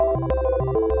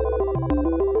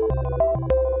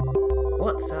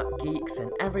What's up, geeks and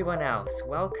everyone else?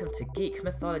 Welcome to Geek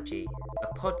Mythology, a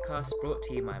podcast brought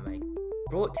to you by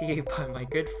my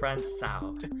good friend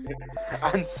Sal.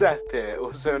 And Seth here,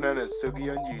 also known as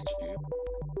Sugi on YouTube.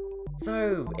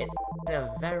 So, it's been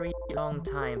a very long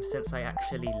time since I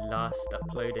actually last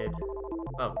uploaded.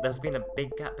 Well, there's been a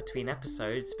big gap between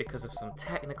episodes because of some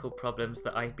technical problems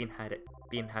that I've been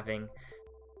having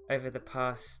over the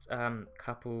past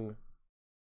couple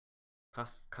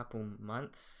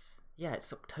months. Yeah,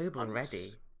 it's October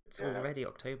already. It's already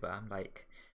October. I'm like,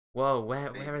 whoa,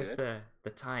 where is the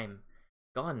time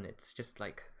gone? It's just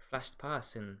like flashed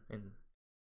past in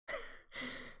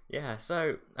yeah,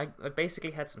 so I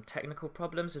basically had some technical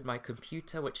problems with my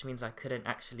computer, which means I couldn't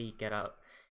actually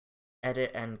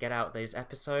edit and get out those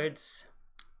episodes.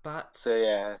 But so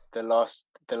yeah, the last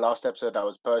episode that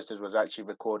was posted was actually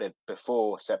recorded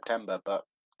before September, but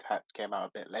that came out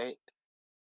a bit late.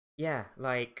 Yeah,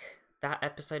 like that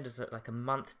episode is like a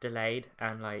month delayed,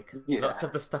 and like lots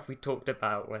of the stuff we talked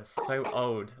about was so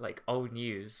old, like old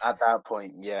news. At that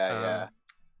point, yeah.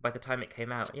 By the time it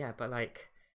came out, yeah, but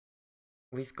like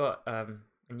we've got a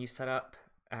new setup,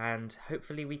 and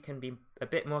hopefully we can be a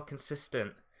bit more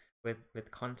consistent with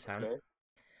content. Okay.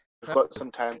 We've got some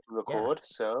time to record,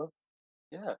 so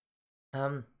yeah.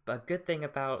 But a good thing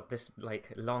about this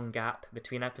like long gap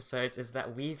between episodes is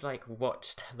that we've like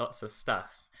watched lots of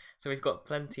stuff, so we've got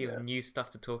plenty of new stuff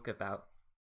to talk about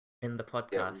in the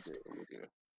podcast. Yeah, we do.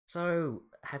 So,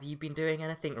 have you been doing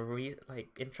anything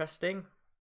interesting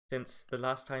since the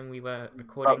last time we were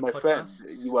recording? But my friend,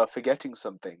 you are forgetting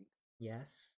something.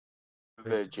 Yes.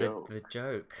 The joke. The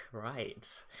joke,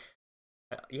 right?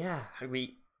 Yeah,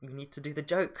 we need to do the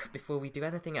joke before we do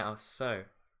anything else. So,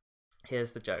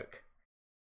 here's the joke.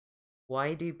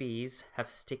 Why do bees have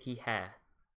sticky hair?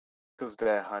 Because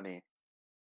they're honey.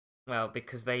 Well,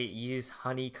 because they use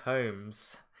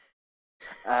honeycombs.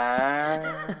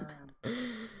 Yeah.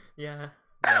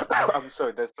 I'm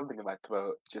sorry, there's something in my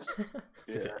throat. Just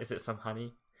Is it some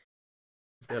honey?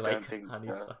 Is there like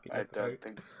honey stuck in your throat? I don't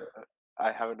think so.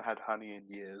 I haven't had honey in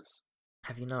years.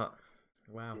 Have you not?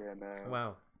 Wow. Yeah, no.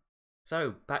 Wow.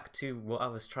 So back to what I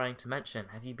was trying to mention.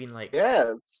 Have you been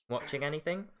watching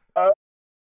anything?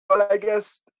 Well, I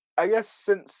guess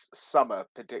since summer,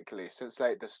 particularly since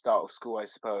like the start of school, I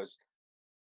suppose.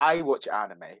 I watch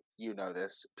anime. You know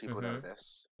this. People know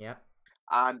this. Yeah.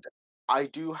 And I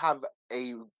do have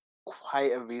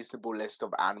quite a reasonable list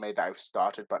of anime that I've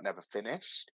started but never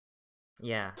finished.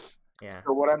 Yeah.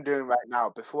 So what I'm doing right now,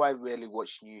 before I really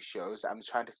watch new shows, I'm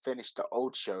trying to finish the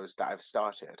old shows that I've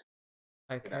started.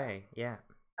 Okay. Yeah.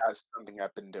 That's something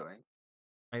I've been doing.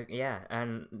 Oh, yeah.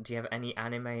 And do you have any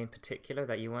anime in particular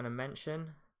that you want to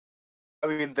mention? I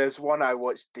mean, there's one I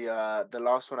watched. The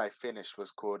last one I finished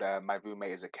was called My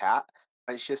Roommate is a Cat.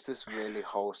 And it's just this really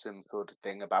wholesome sort of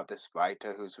thing about this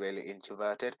writer who's really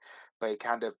introverted, but he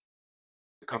kind of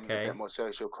becomes a bit more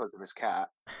social because of his cat.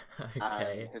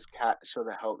 Okay. And his cat sort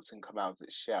of helps him come out of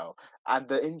its shell. And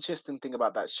the interesting thing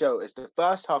about that show is the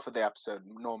first half of the episode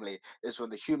normally is from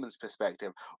the human's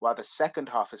perspective, while the second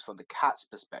half is from the cat's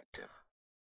perspective.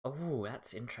 Oh,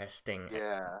 that's interesting.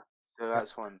 Yeah. So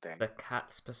that's one thing. The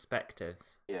cat's perspective.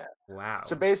 Yeah. Wow.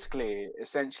 So basically,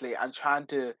 essentially, I'm trying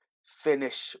to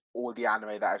finish all the anime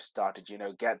that I've started,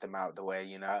 get them out of the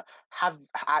way, have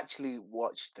actually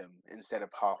watched them instead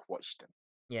of half watched them.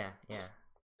 Yeah.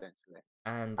 Essentially.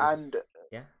 And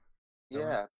yeah.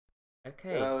 Yeah.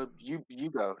 Okay. You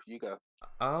go.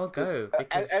 I'll go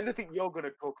because anything you're going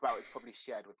to talk about is probably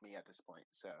shared with me at this point.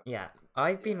 So yeah,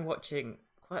 I've been watching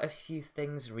quite a few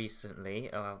things recently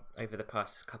over the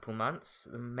past couple months.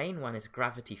 The main one is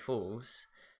Gravity Falls.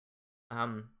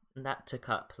 That took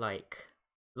up like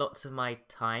lots of my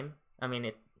time. I mean,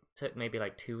 it took maybe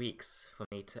like 2 weeks for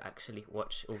me to actually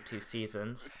watch all 2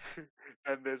 seasons.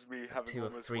 And there's me having 2 or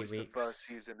 3 watched weeks. The first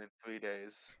season in 3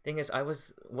 days. Thing is, I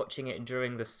was watching it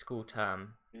during the school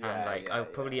term, and I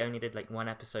probably only did like 1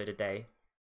 episode a day.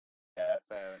 Yeah,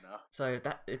 fair enough. So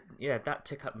that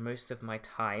took up most of my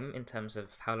time in terms of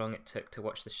how long it took to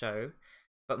watch the show.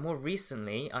 But more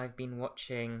recently, I've been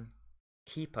watching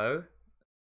Kipo,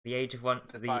 the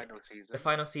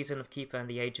final season of Kipo and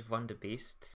the Age of Wonder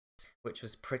Beasts, which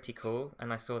was pretty cool,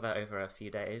 and I saw that over a few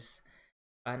days.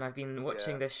 And I've been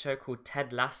watching this show called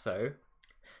Ted Lasso,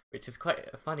 which is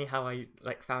quite funny how I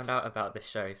found out about this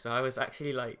show. So I was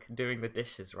actually doing the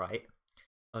dishes, right?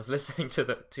 I was listening to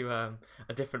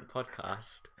a different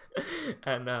podcast,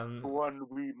 and one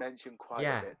we mentioned quite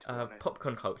a bit.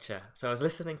 Popcorn Culture. So I was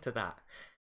listening to that,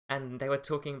 and they were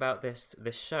talking about this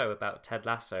show about Ted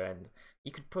Lasso, and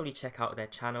you could probably check out their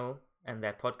channel and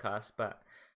their podcast. But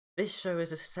this show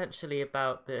is essentially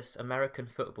about this American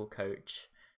football coach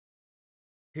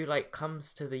who like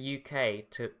comes to the UK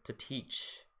to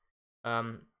teach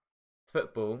um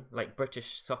football, like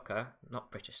British soccer,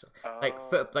 not British like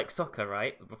Oh, like soccer,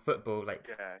 right? Football, like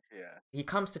yeah, yeah. he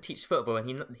comes to teach football,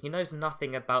 and he knows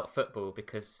nothing about football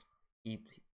because he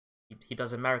he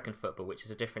does American football, which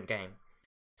is a different game.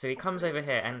 So he comes over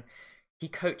Completely here different. and he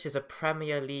coaches a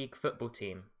Premier League football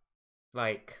team,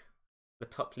 like the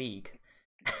top league.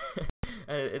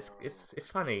 And Oh, it's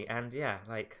funny, and yeah,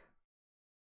 like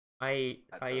that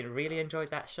I does really sound.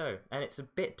 enjoyed that show, and it's a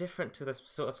bit different to the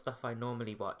sort of stuff I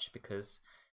normally watch because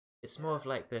it's more Yeah, of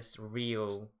like this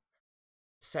real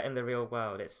set in the real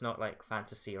world. It's not like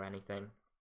fantasy or anything.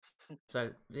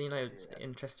 So it's an yeah.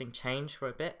 interesting change for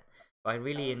a bit. But I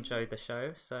really Um, enjoyed the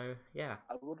show. So yeah.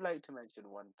 I would like to mention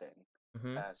one thing,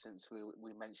 Mhm. since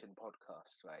we mentioned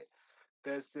podcasts, right?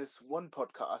 There's this one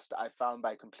podcast I found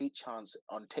by complete chance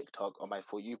on TikTok on my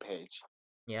For You page.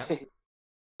 Yeah.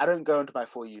 I don't go into my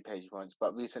For You page once,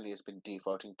 but recently it's been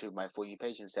defaulting to my For You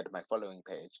page instead of my following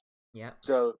page. Yeah.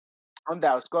 So on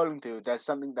there, I was scrolling through, there's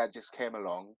something that just came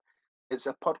along. It's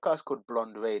a podcast called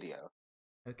Blonde Radio.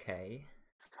 Okay.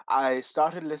 I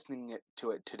started listening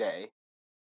to it today,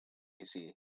 you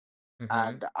see, Mhm.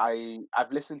 and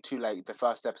I've listened to like the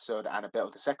first episode and a bit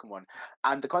of the second one,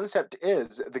 and the concept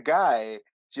is the guy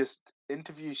just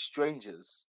interviews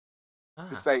strangers.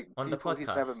 It's Ah, like on the people he's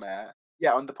never podcast. met.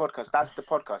 Yeah, on the podcast. That's the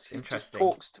podcast. It's He just interesting.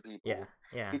 talks to Yeah. people.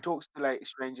 Yeah. He talks to like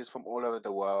strangers from all over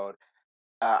the world.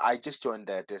 I just joined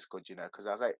their Discord, because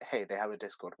I was like, hey, they have a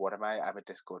Discord. What am I? I'm a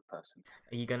Discord person,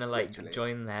 Are you gonna like literally.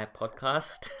 join their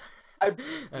podcast I as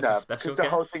a No, because special the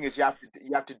whole thing guest? is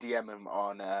you have to DM him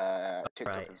on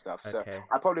TikTok Right. and stuff. So Okay.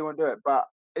 I probably won't do it. But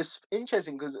it's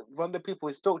interesting because one of the people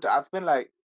he's talked to, I've been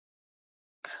like,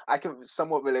 I can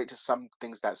somewhat relate to some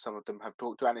things that some of them have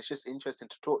talked to, and it's just interesting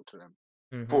to talk to them.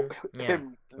 For Mhm. Yeah.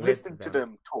 him, With listening to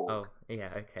them. them talk. Oh,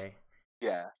 yeah. Okay.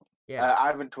 Yeah. Yeah. I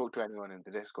haven't talked to anyone in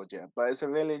the Discord yet, but it's a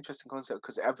really interesting concept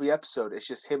because every episode is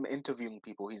just him interviewing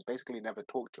people he's basically never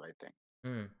talked to, I think,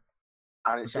 Mm.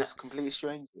 and it's just complete That's. I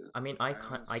strangers. mean,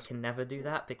 And I it's, can never do yeah,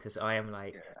 that because I am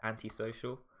like yeah,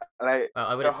 antisocial. like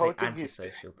I the wouldn't whole say thing he's,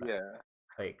 antisocial, but yeah,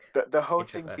 like the whole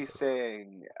thing he's introverted.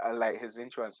 saying, like his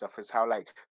intro and stuff, is how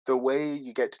like the way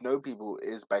you get to know people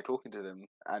is by talking to them,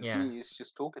 and Yeah. he is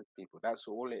just talking to people. That's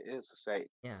all it is. It's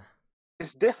like Yeah.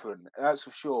 it's different, that's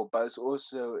for sure, but it's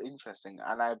also interesting,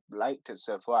 and I've liked it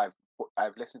so far.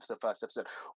 I've listened to the first episode.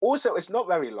 Also, it's not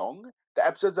very long. The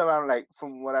episodes are around like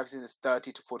from what I've seen is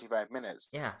 30 to 45 minutes,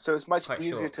 Yeah. so it's much Quite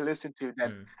easier short. to listen to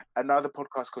than Mm. another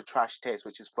podcast called Trash Taste,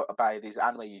 which is by these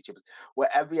anime YouTubers, where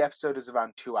every episode is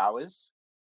around 2 hours.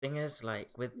 Thing is, like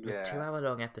with Yeah, 2 hour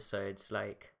long episodes,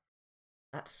 like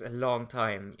that's a long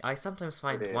time. I sometimes it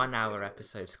find is. 1 hour It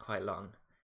episodes is. quite long.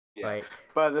 Yeah, Like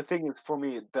but the thing is, for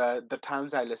me, the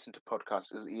times I listen to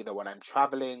podcasts is either when I'm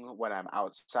traveling, when I'm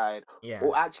outside, yeah.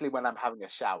 or actually when I'm having a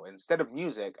shower. Instead of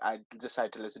music, I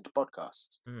decide to listen to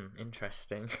podcasts,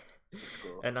 Interesting. which is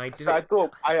cool. And I do So I it.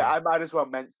 thought Yeah. I might as well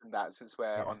mention that since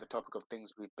we're Yeah. on the topic of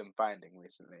things we've been finding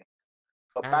recently.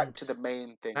 But back And to the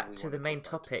main thing back we to want the to talk main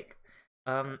about today. topic.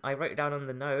 Yeah. I wrote down on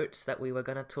the notes that we were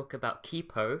going to talk about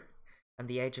Kipo and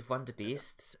the Age of Wonder Yeah.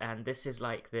 Beasts, and this is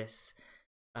like this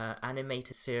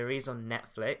animated series on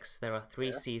Netflix. There are three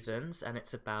Yes. seasons, and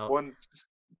it's about Once,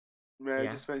 may I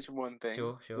yeah, just mention one thing?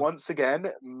 sure, sure. Once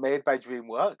again, made by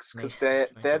DreamWorks Me, because they're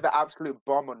okay. the absolute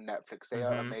bomb on Netflix. They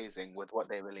are Mhm. amazing with what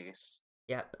they release.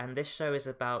 Yep. And this show is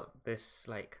about this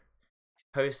like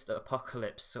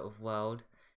post-apocalypse sort of world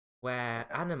where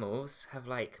Yeah, animals have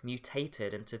like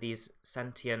mutated into these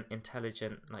sentient,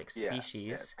 intelligent like yeah,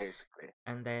 species, basically.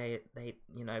 and they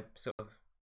sort of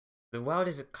the world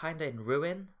is kind of in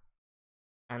ruin,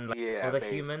 and like Yeah, other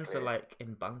humans are basically. like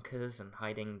in bunkers and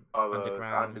hiding Burrows,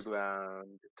 underground.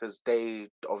 underground, because they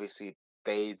obviously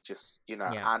they just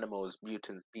Yeah, animals,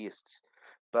 mutants, beasts.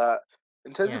 But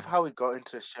in terms yeah, of how we got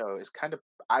into the show, it's kind of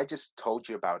I just told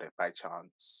you about it by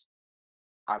chance,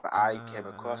 and I came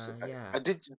across it. yeah. I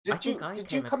Did think you I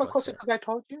did you came come across across it it. because I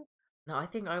told you? No, I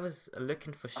think I was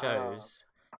looking for Uh, shows,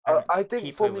 and I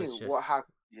think for Kipo me, was what just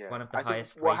happened? Yeah, one of the I think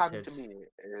highest what happened rated to me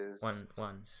is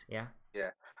ones. Yeah.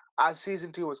 yeah. As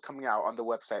season 2 was coming out on the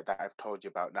website that I've told you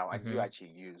about now, and you Mhm.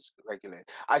 actually use regularly,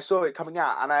 I saw it coming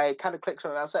out and I kind of clicked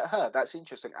on it. And I was like, "Huh, that's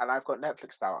interesting." And I've got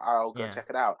Netflix now. I'll go Yeah. check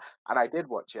it out. And I did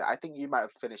watch it. I think you might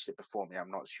have finished it before me.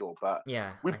 I'm not sure, but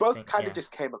Yeah, we I both think kind of yeah.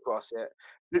 just came across it.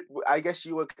 I guess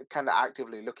you were kind of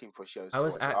actively looking for shows I to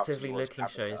was watch after actively you watched looking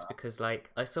shows Avatar. because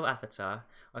like I saw Avatar,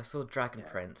 I saw Dragon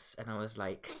Yeah, Prince, and I was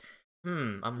like,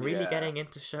 I'm really yeah. getting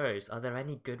into shows. Are there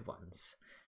any good ones?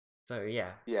 So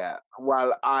yeah. Yeah.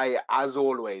 Well, I, as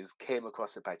always, came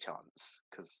across it by chance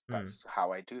because Mm, that's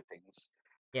how I do things.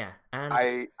 yeah, and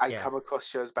I yeah. come across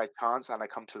shows by chance and I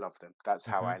come to love them. That's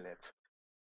how Hmm. I live.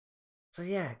 So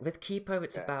yeah, with Kipo,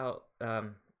 it's Yeah. about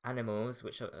animals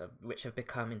which have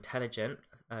become intelligent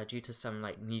due to some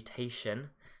like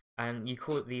mutation, and you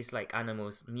call these like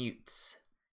animals mutes.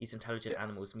 These intelligent Yes.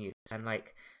 animals mutes, and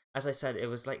like as I said, it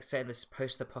was like set in this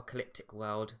post-apocalyptic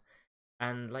world,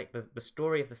 and like the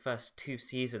story of the first two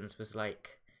seasons was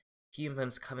like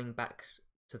humans coming back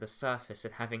to the surface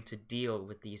and having to deal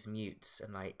with these mutes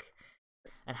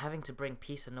and having to bring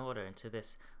peace and order into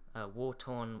this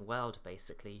war-torn world,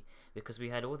 basically, because we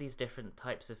had all these different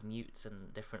types of mutes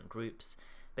and different groups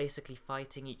basically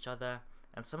fighting each other,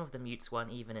 and some of the mutes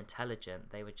weren't even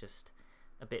intelligent, they were just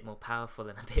a bit more powerful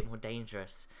and a bit more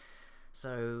dangerous.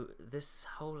 So this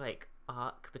whole like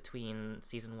arc between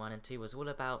season 1 and 2 was all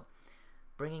about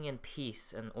bringing in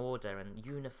peace and order and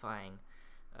unifying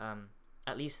um,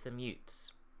 at least the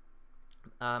mutes.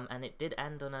 And it did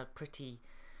end on a pretty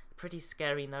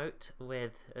scary note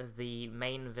with the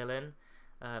main villain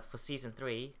for season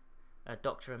 3,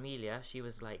 Dr. Amelia. She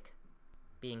was like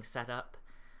being set up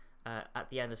at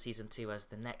the end of season 2 as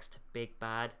the next big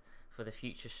bad for the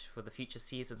future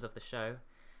seasons of the show.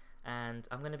 And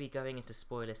I'm going to be going into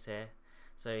spoilers here.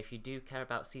 So if you do care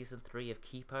about season 3 of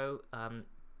Kipo,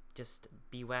 just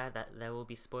beware that there will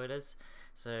be spoilers.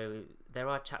 So there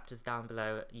are chapters down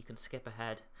below. You can skip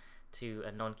ahead to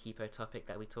a non-Kipo topic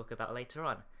that we talk about later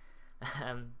on.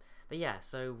 Um, but yeah,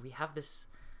 so we have this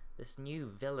new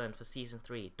villain for season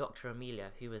 3, Dr. Amelia,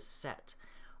 who is set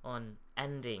on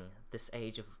ending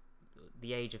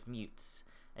the age of mutes,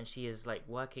 and she is like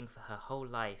working for her whole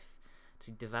life to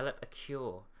develop a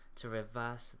cure to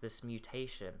reverse this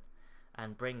mutation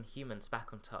and bring humans back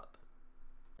on top.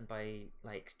 And by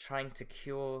like trying to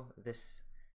cure this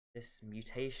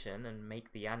mutation and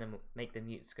make the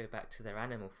mutes go back to their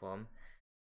animal form,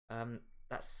 um,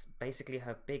 that's basically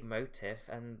her big motive,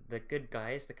 and the good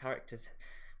guys, the characters,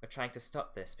 are trying to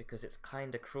stop this because it's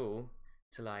kind of cruel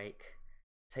to like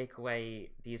take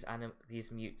away these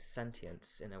mutes'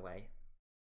 sentience in a way.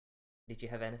 Did you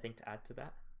have anything to add to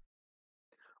that?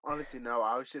 Honestly, no.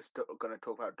 I was just gonna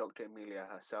talk about Dr. Amelia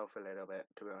herself a little bit,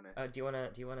 to be honest. Do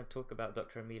you wanna talk about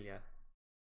Dr. Amelia?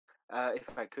 If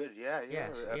I could, yeah, yeah.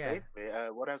 Yeah,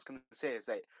 Basically, what I was gonna say is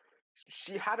that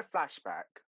she had a flashback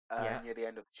yeah. near the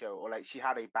end of the show, or like she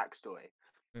had a backstory.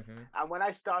 Mhm. And when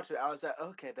I started, I was like,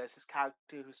 okay, there's this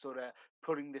character who's sort of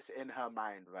putting this in her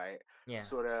mind, right? Yeah.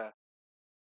 Sort of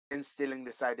instilling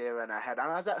this idea in her head.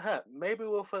 And I was like, her, maybe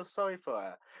we'll feel sorry for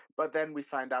her. But then we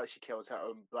find out she kills her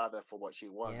own brother for what she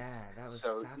wants. Yeah, that was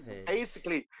So savage.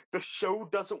 basically, the show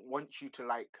doesn't want you to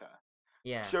like her.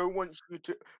 Yeah. Show wants you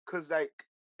to, because like,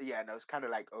 yeah, no, it's kind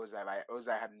of like Ozai, right?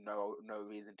 Ozai had no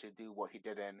reason to do what he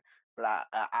did in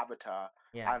Avatar,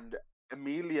 Yeah. and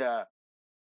Amelia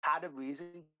had a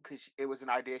reason because it was an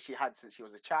idea she had since she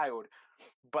was a child,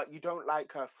 but you don't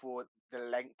like her for the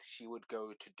length she would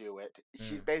go to do it.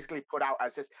 She's Mm. basically put out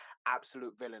as this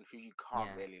absolute villain who you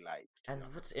can't Yeah. really like, to be And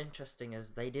what's honest. interesting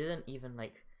is they didn't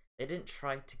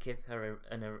try to give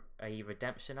her a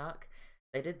redemption arc.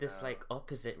 They did this No. like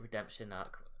opposite redemption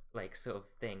arc like sort of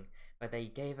thing where they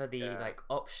gave her the Yeah, like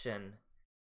option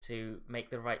to make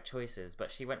the right choices,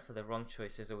 but she went for the wrong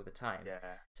choices all the time.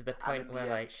 yeah. To the And point in where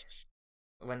the end, like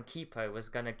when Kipo was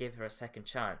gonna give her a second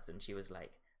chance and she was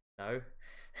like, no,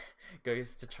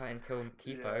 goes to try and kill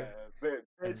Kipo, yeah, but and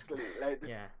basically, like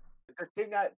yeah. the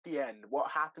thing at the end,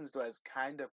 what happens to her is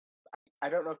kind of, I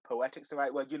don't know if poetic's the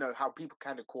right word, you know, how people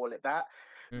kind of call it that.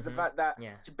 Is the Mhm. fact that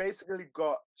Yeah. she basically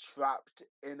got trapped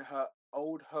in her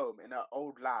old home, in her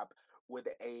old lab, with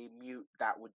a mute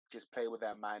that would just play with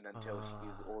her mind until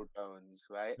she's Oh. all bones,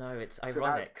 right? No, it's So that's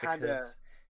ironic kind of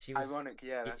because ironic,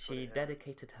 yeah, that's what she it is.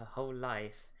 dedicated her whole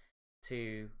life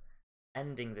to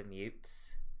ending the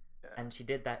mutes, Yeah. and she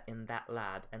did that in that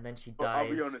lab, and then she But I'll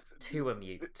be dies honest, to a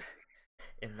mute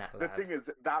in that the lab. thing is,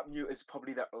 that mute is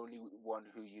probably the only one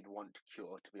who you'd want to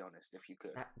cure, to be honest, if you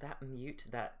could. That mute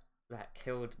that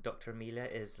killed Dr. Amelia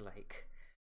is like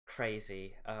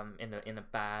crazy, in a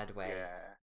bad way.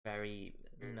 Yeah. Very,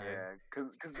 Yeah,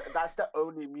 because that's the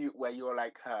only mute where you're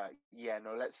like, yeah,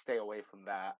 no, let's stay away from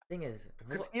that. thing is,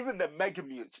 Because what even the Mega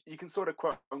Mutes, you can sort of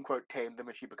quote unquote tame them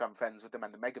if you become friends with them,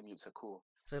 and the Mega Mutes are cool.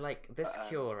 so like But this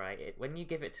cure, right? When you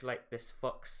give it to like this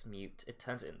fox mute, it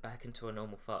turns it back into a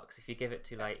normal fox. If you give it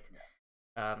to yeah, like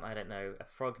yeah. I don't know, a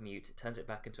frog mute, it turns it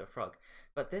back into a frog.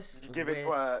 But this You give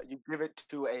it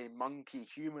to a monkey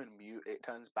human mute, it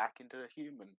turns back into a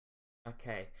human.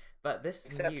 okay, but this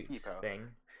Except mute Kipo.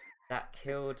 thing that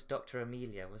killed Dr.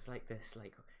 Amelia was like this,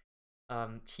 like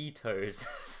Cheetos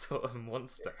sort of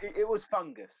monster. It was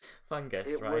fungus. Fungus,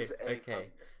 It right? was a Okay.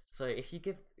 fungus. So if you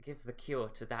give the cure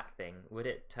to that thing, would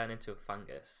it turn into a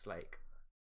fungus? Like,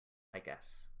 I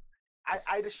guess.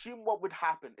 I'd assume what would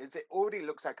happen is it already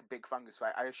looks like a big fungus,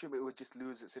 right? I assume it would just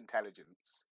lose its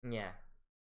intelligence. Yeah,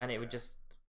 and it would just,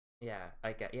 yeah,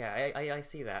 I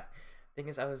see that. Thing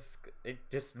is, it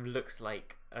just looks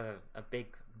like a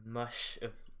big mush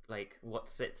of like what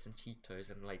sits in Cheetos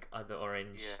and like other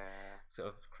orange sort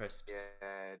of crisps.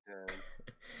 Yeah, it does.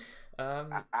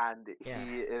 Um, And yeah,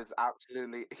 he is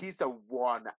he's the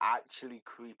one actually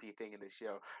creepy thing in the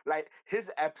show. Like,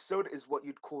 his episode is what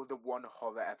you'd call the one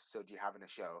horror episode you have in a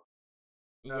show.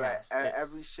 yes,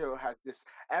 Every it's show has this.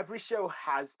 Every show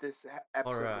has this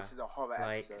episode, horror, which is a horror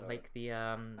episode, like the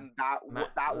and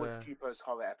that would keep us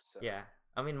horror episode. yeah.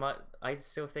 I mean, I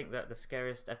still think that the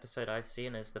scariest episode I've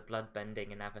seen is the blood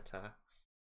bending in Avatar.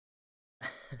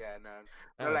 Yeah,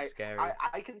 That was scary.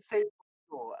 I can say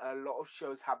for sure, a lot of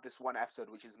shows have this one episode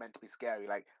which is meant to be scary.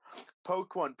 Like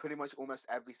Pokemon, pretty much almost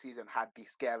every season had the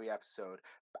scary episode.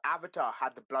 Avatar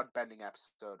had the blood bending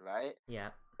episode, right?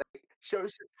 Yeah. Like,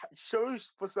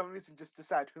 shows for some reason just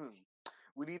decide,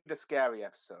 we need a scary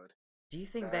episode. Do you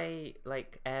think they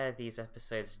like air these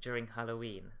episodes during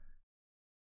Halloween?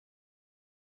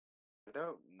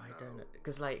 I don't know.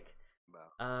 Because like,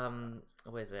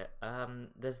 what is it?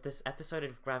 There's this episode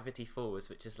of Gravity Falls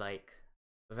which is like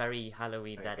very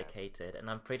Halloween dedicated, and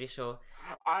I'm pretty sure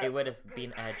it would have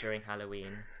been aired during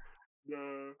Halloween.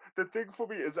 No, the thing for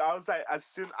me is I was like,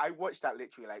 I watched that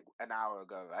literally like an hour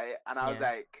ago, right? And I was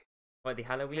like, what, the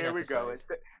Halloween here episode? we go. It's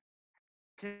the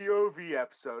POV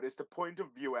episode. It's the point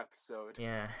of view episode.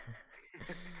 Yeah.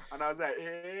 And I was like,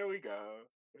 here we go.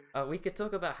 We could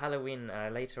talk about Halloween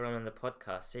later on in the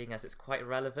podcast, seeing as it's quite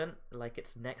relevant. Like,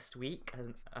 it's next week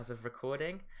as of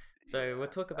recording. So we'll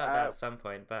talk about that at some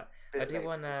point. But I do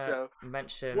want to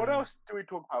mention. What else do we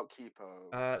talk about,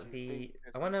 Kipo?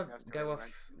 I want to go off,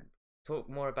 talk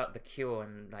more about the cure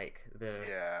and like the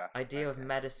idea of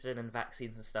medicine and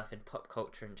vaccines and stuff in pop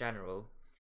culture in general.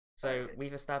 So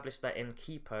we've established that in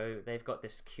Kipo, they've got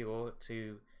this cure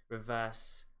to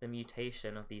reverse the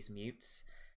mutation of these mutes.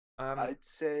 I'd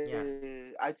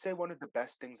say one of the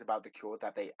best things about the cure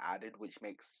that they added, which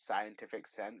makes scientific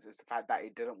sense, is the fact that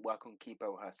it didn't work on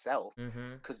Kipo herself,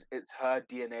 because it's her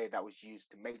DNA that was used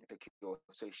to make the cure,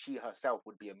 so she herself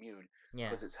would be immune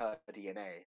because it's her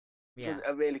DNA. Which is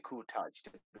a really cool touch,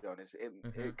 to be honest.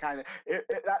 It kind of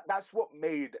that's what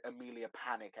made Amelia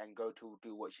panic and go to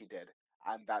do what she did,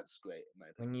 and that's great.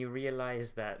 When you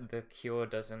realize that the cure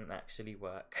doesn't actually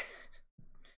work.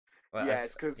 Well,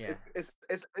 yes, because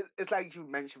it's like you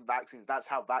mentioned vaccines. That's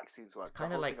how vaccines work. It's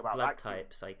kind of like blood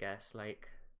types, I guess. Like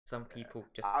some people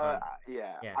just can't.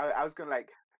 I was gonna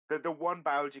like the one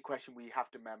biology question we have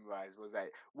to memorize was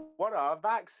like, what are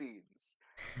vaccines?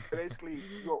 Basically,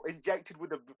 you're injected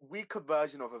with a weaker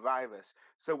version of a virus.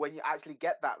 So when you actually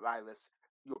get that virus,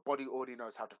 your body already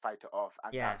knows how to fight it off,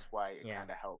 and that's why it kind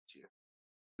of helped you.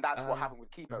 And that's what happened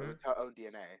with Kipo. It's her own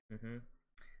DNA.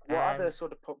 What other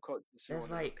sort of pop culture you want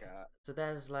to look at? So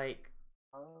there's like,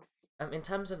 in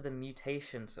terms of the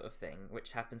mutation sort of thing,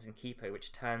 which happens in Kipo,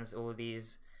 which turns all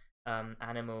these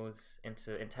animals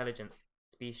into intelligent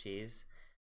species,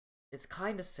 it's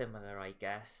kind of similar, I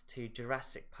guess, to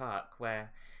Jurassic Park,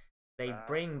 where they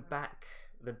bring back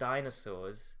the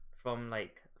dinosaurs from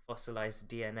like fossilized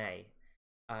DNA,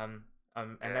 and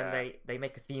then they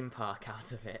make a theme park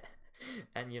out of it,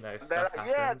 and stuff happens.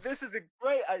 Yeah, this is a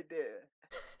great idea.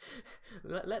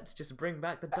 Let's just bring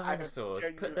back the dinosaurs,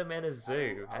 put them in a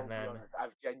zoo, and then.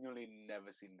 I've genuinely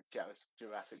never seen the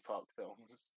Jurassic Park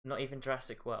films. Not even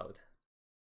Jurassic World.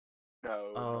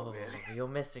 No, not really. You're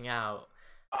missing out.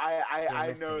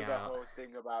 I know the whole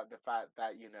thing about the fact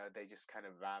that they just kind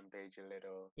of rampage a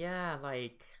little. Yeah,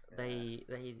 like they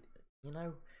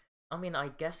I mean, I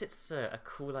guess it's a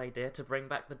cool idea to bring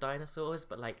back the dinosaurs,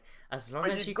 but like as long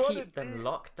as you keep them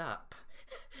locked up.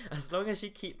 As long as you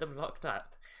keep them locked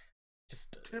up,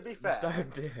 just to be fair,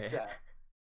 don't do it.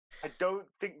 I don't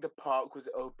think the park was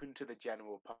open to the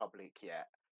general public yet,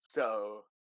 so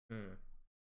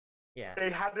yeah, they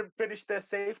hadn't finished their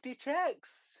safety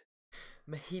checks.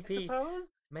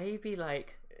 Maybe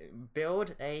like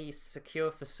build a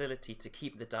secure facility to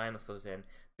keep the dinosaurs in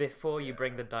before you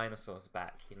bring the dinosaurs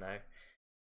back.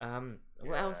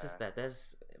 What else is there?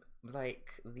 There's like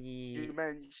the you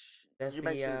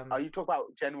mentioned are you talking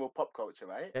about general pop culture,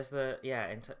 right? There's the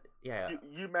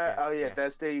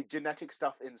there's the genetic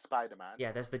stuff in Spider-Man.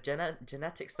 Yeah, there's the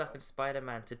genetic stuff in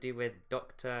Spider-Man to do with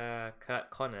Dr. Kurt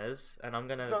Connors, and I'm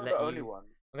gonna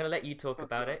let you talk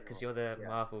about it because you're the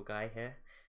Marvel guy here.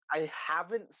 I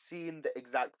haven't seen the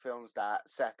exact films that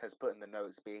Seth has put in the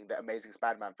notes, being the Amazing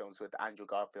Spider-Man films with Andrew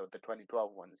Garfield, the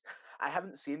 2012 ones. I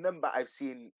haven't seen them, but I've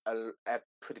seen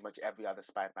pretty much every other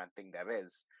Spider-Man thing there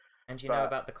is. And you know But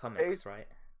about the comics, right?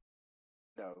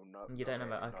 no, You not don't know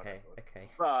really, about? not Okay, at all. okay.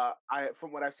 But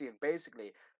from what I've seen,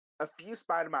 basically, a few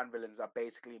Spider-Man villains are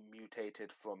basically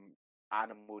mutated from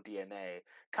animal DNA,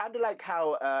 kind of like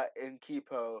how in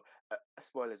Kipo,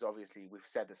 spoilers obviously, we've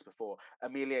said this before.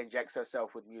 Amelia injects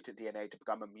herself with mutant DNA to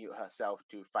become a mute herself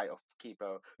to fight off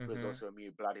Kipo, who is also a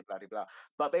mute. Blah blah blah blah.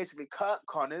 But basically, Kurt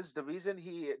Connors, the reason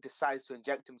he decides to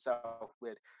inject himself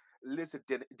with lizard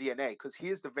DNA, because he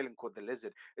is the villain called the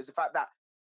Lizard, is the fact that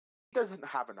doesn't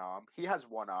have an arm. He has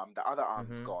one arm. The other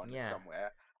arm's gone Yeah.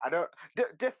 somewhere. I don't.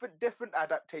 Different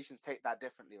adaptations take that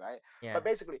differently, right? Yeah. But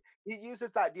basically, he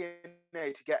uses that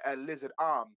DNA to get a lizard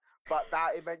arm, but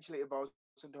that eventually evolves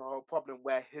into a whole problem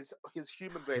where his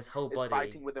human brain His whole is body.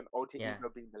 fighting with an alter Yeah. ego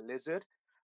being the lizard.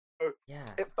 So Yeah.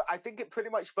 I think it pretty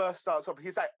much first starts off.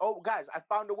 He's like, "Oh, guys, I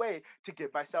found a way to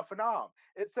give myself an arm.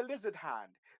 It's a lizard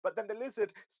hand." But then the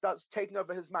lizard starts taking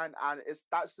over his mind, and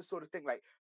that's the sort of thing like.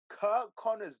 Kurt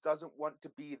Connors doesn't want to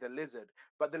be the lizard,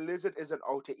 but the lizard is an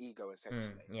alter ego,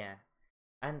 essentially. Yeah.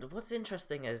 And what's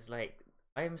interesting is, like,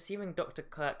 I'm assuming Dr.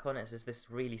 Kurt Connors is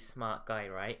this really smart guy,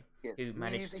 right? Yeah. Who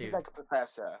managed He's like a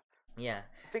professor. Yeah.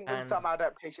 I think in some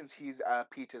adaptations he's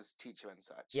Peter's teacher and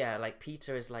such. Yeah, like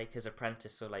Peter is like his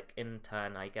apprentice or like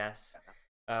intern, I guess,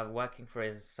 working for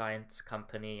his science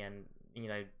company and, you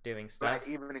know, doing stuff. Like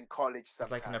even in college sometimes.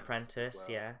 He's like an apprentice,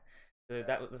 yeah. So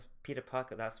that was Peter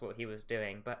Parker, that's what he was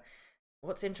doing. But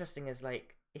what's interesting is,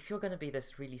 like, if you're going to be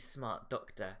this really smart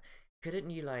doctor, couldn't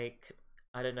you, like,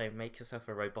 I don't know, make yourself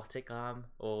a robotic arm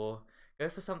or go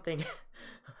for something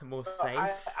more safe?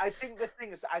 I think the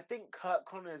thing is, I think Kurt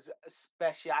Connors'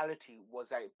 speciality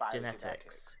was like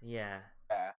biogenetics. Yeah.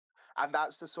 And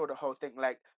that's the sort of whole thing.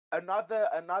 Like another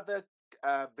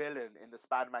villain in the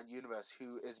Spider-Man universe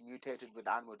who is mutated with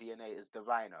animal DNA is the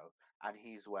Rhino, and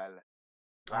he's Rhino.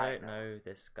 I don't know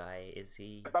this guy. Is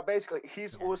he? But basically,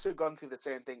 he's also gone through the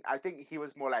same thing. I think he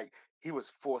was more like he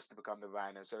was forced to become the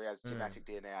Rhino, so he has genetic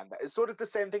DNA, and it's sort of the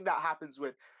same thing that happens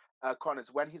with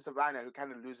Connors when he's the Rhino, who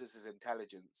kind of loses his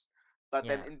intelligence. But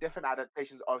then in different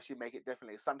adaptations, obviously make it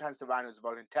differently. Sometimes the Rhino is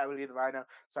voluntarily the Rhino,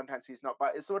 sometimes he's not.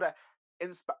 But it's sort of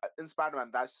in Spider-Man,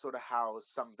 that's sort of how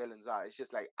some villains are. It's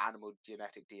just like animal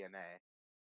genetic DNA.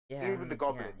 Yeah, even the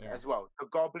Goblin as well. The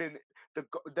Goblin,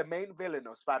 the main villain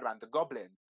of Spider-Man, the Goblin,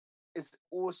 is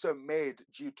also made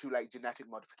due to like genetic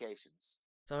modifications.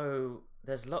 So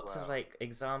there's lots of like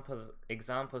examples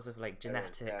of like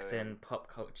genetics in pop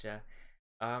culture.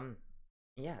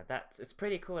 Yeah, it's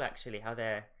pretty cool actually how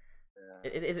they're.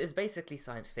 It's basically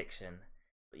science fiction.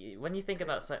 When you think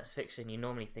about science fiction, you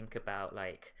normally think about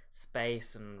like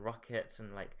space and rockets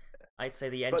and like I'd say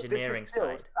the engineering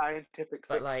side. Scientific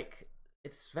but fiction. like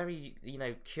it's very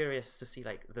curious to see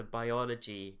like the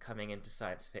biology coming into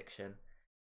science fiction,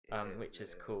 which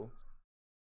is cool.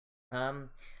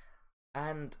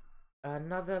 And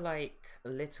another like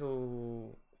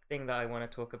little thing that I want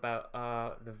to talk about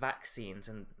are the vaccines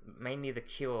and mainly the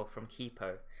cure from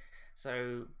Kipo.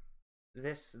 So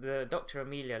the Dr.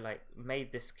 Amelia like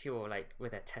made this cure like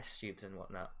with her test tubes and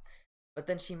whatnot, but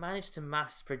then she managed to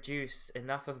mass produce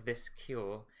enough of this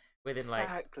cure within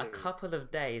like a couple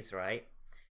of days, right?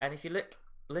 And if you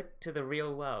look to the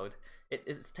real world,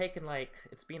 it's taken like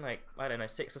it's been like I don't know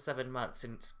 6 or 7 months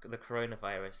since the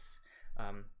coronavirus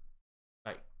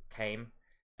like came,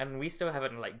 and we still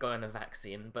haven't like gotten a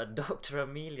vaccine. But Dr.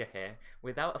 Amelia here,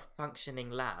 without a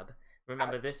functioning lab,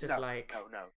 remember this is like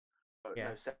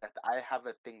no, Seth, I have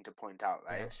a thing to point out,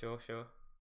 right? Yeah, sure.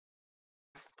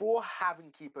 Before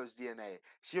having Kipo's DNA,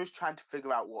 she was trying to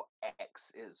figure out what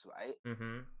X is, right?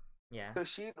 Yeah. So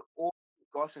she'd already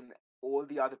gotten all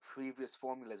the other previous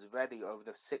formulas ready over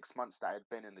the 6 months that had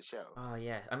been in the show. Oh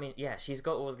yeah, I mean, yeah, she's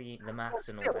got all the maths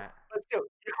and all that. But still,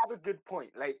 you have a good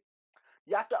point. Like,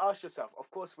 you have to ask yourself,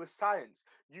 of course, with science,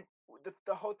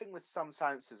 the whole thing with some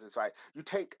sciences is right. You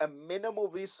take a minimal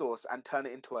resource and turn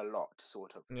it into a lot,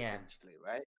 sort of, essentially,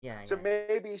 right? Yeah. So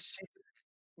maybe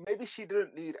she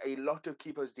didn't need a lot of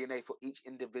Kipo's DNA for each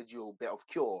individual bit of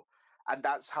cure. And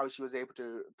that's how she was able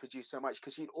to produce so much,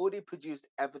 because she'd already produced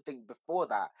everything before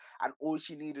that, and all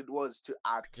she needed was to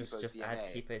add Kipo's DNA.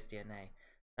 Add Kipo's DNA.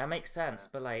 That makes sense,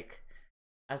 but like,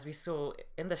 as we saw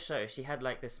in the show, she had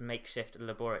like this makeshift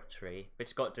laboratory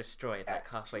which got destroyed like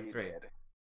halfway through.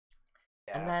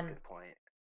 Yeah, and that's a good point.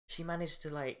 She managed to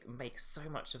like make so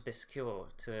much of this cure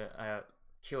to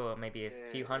cure maybe a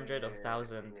few hundred of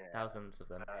thousands of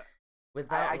them.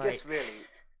 Without, I guess really,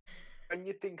 when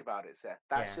you think about it, Seth,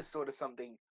 that's just sort of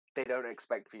something they don't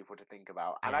expect people to think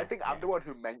about. And I Yeah, think I'm yeah, the one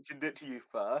who mentioned it to you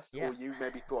first, yeah. or you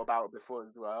maybe thought about it before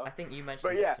as well. I think you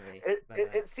But mentioned it yeah, to me, it, but it,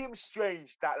 it seems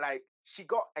strange that like she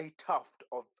got a tuft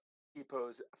of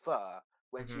Hippo's fur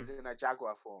when mhm, she's in a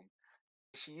jaguar form.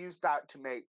 She used that to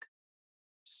make.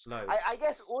 I loads.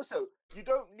 guess also you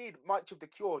don't need much of the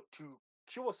cure to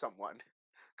cure someone,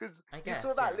 because I you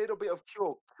saw guess, that yeah, little bit of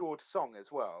cured song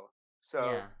as well. So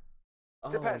yeah.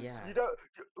 Oh depends. yeah, You don't,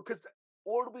 because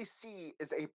all we see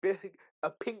is a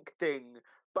pink thing,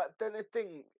 but then the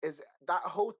thing is that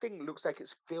whole thing looks like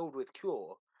it's filled with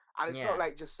cure, and it's not yeah.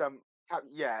 like just some.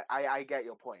 Yeah, I get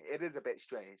your point. It is a bit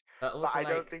strange, But but also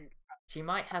like she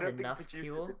might I have don't think enough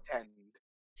producers cure. intend.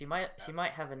 She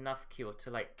might have enough cure to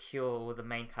like cure all the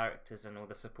main characters and all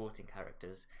the supporting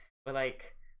characters. But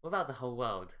like, what about the whole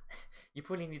world? You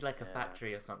probably need like a Yeah.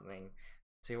 factory or something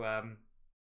to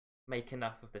make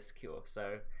enough of this cure.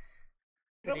 So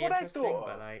You know pretty what I interesting, thought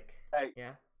but of? like, Like,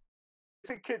 yeah.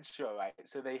 it's a kids show, right?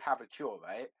 So they have a cure,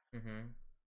 right? Mhm.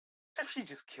 What if she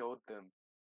just killed them?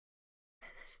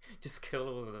 Just kill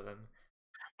all of them.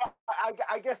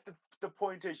 I guess the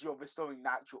point is you're restoring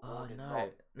natural Oh order, no, not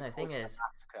the no. Thing cause of a is,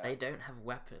 massacre. they don't have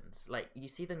weapons. Like you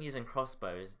see them using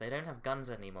crossbows. They don't have guns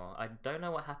anymore. I don't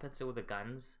know what happened to all the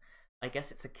guns. I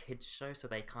guess it's a kids show, so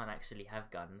they can't actually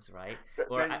have guns, right?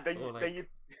 Or Then like you,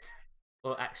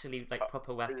 or actually like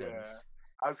proper yeah. weapons.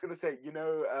 I was gonna say, you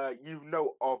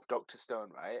know of Doctor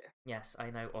Stone, right? Yes,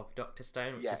 I know of Doctor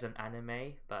Stone, which Yeah, is an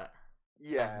anime, but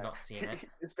I've yeah. not seen it.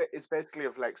 It's basically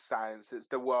of like science. It's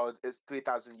the world. It's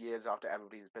 3,000 years after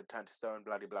everybody's been turned to stone.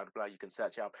 Blah blah blah blah. You can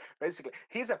search up. Basically,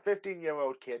 he's a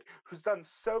 15-year-old kid who's done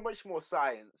so much more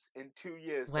science in 2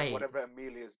 years than Wait, whatever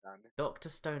Amelia's done. Doctor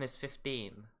Stone is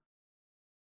 15.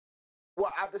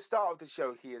 Well, at the start of the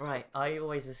show, he is Right, 15. I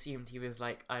always assumed he was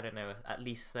like, I don't know, at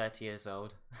least 30 years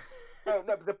old. No,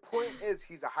 but the point is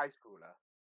he's a high schooler.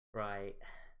 Right.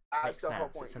 That's Makes the whole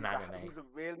sense. point. It's an anime. He's a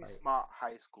really Like, smart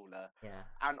high schooler, yeah.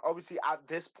 and obviously at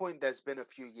this point, there's been a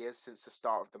few years since the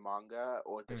start of the manga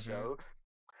or the Mhm. show.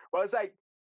 Well, it's like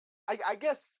I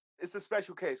guess it's a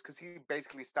special case because he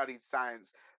basically studied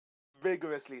science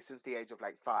vigorously since the age of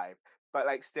like 5. But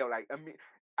like still, like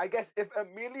I guess if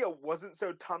Amelia wasn't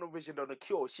so tunnel visioned on a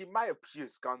cure, she might have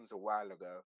produced guns a while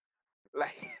ago.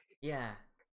 Like Yeah.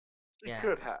 she Yeah.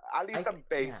 could have at least some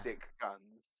Yeah. basic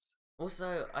guns.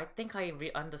 Also, I think I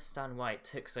understand why it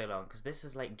took so long because this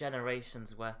is like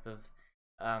generations worth of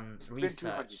It's been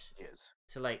 200 research years.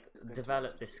 to like It's been 200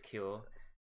 develop this years. cure.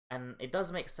 And it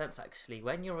does make sense actually.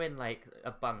 When you're in like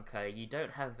a bunker, you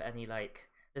don't have any like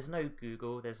there's no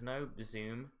Google, there's no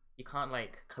Zoom. You can't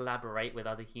like collaborate with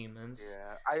other humans.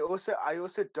 Yeah, I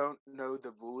also don't know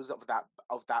the rules of that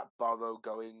burrow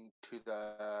going to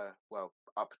the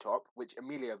up top, which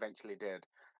Amelia eventually did,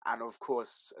 and of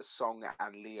course Song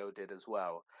and Leo did as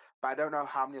well. But I don't know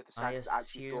how many of the I scientists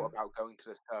actually thought assume about going to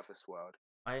the surface world.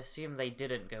 I assume they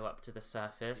didn't go up to the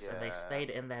surface and they Yeah, stayed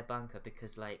in their bunker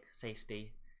because like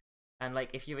safety. And like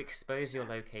if you expose your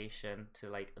location to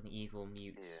like an evil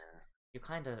mute, yeah. you're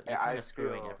Yeah, kind of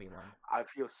screwing everyone. I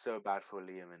feel so bad for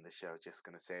Liam in the show. Just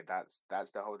gonna say that's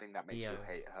the whole thing that makes you Leo.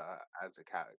 hate her as a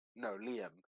character. No,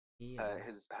 Liam, Leo.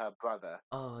 her brother.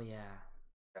 Oh yeah.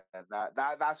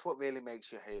 That's what really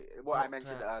makes you hate. What I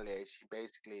mentioned Doctor earlier is she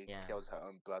basically yeah. kills her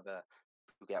own brother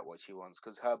to get what she wants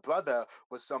because her brother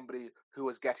was somebody who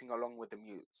was getting along with the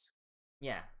mutes,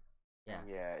 Yeah. Yeah. and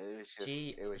yeah,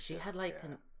 She had like yeah,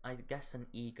 an I guess an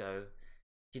ego.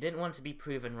 She didn't want to be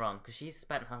proven wrong because she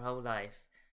spent her whole life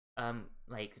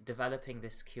like developing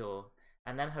this cure,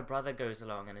 and then her brother goes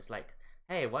along and is like,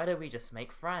 hey, why don't we just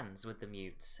make friends with the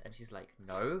mutes? And she's like,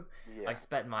 no, I yeah,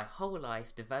 spent my whole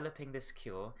life developing this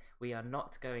cure. We are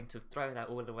not going to throw that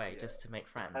all away yeah. just to make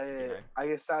friends, you know. I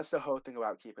guess that's the whole thing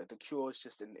about Keeper. The cure is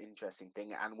just an interesting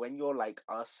thing, and when you're like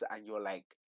us and you're like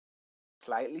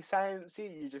slightly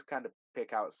sciencey, you just kind of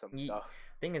pick out some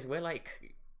stuff. Thing is,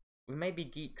 we may be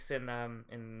geeks in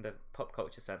the pop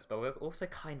culture sense, but we're also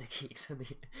kind of geeks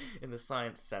in the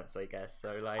science sense, I guess.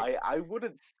 So like, I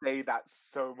wouldn't say that's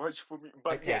so much for me,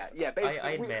 but okay, yeah. I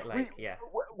Basically, admit, like, yeah,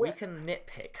 we can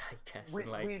nitpick, I guess,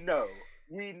 and like,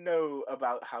 we know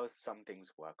about how some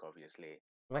things work. Obviously,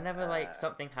 whenever like uh,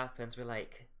 something happens, we're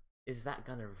like, is that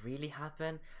gonna really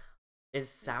happen? Is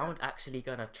yeah, sound actually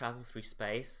gonna travel through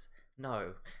space?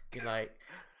 No, you're like,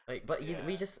 but we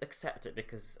yeah. just accept it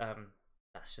because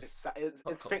that's just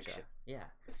pop It's culture, fiction. yeah.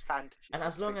 It's fantasy. And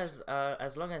It's fiction.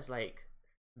 as long as like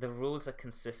the rules are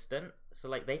consistent, so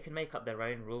like they can make up their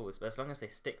own rules, but as long as they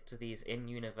stick to these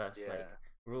in-universe like Yeah,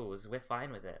 rules, we're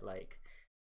fine with it. Like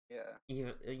yeah.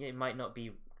 it might not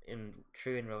be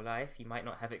true in real life, you might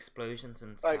not have explosions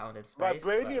and Like sound in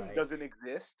space, but vibranium like doesn't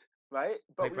exist, right?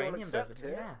 But we all Vibranium doesn't. accept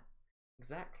it. Yeah,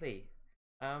 exactly.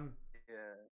 Um, Yeah.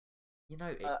 it might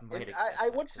I accept wanted to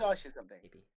actually. ask you something.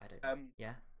 Maybe I don't know. Um,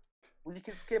 Yeah. well, you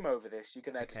can skim over this. You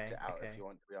can edit Okay. it out if Okay. you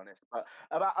want, to be honest. But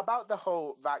about the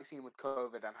whole vaccine with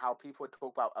COVID and how people would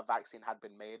talk about a vaccine had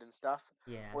been made and stuff,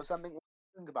 or Yes. something. What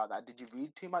do you think about that? Did you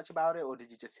read too much about it, or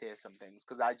did you just hear some things?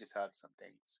 Because I just heard some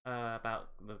things.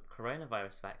 About the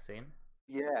coronavirus vaccine.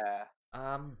 Yeah.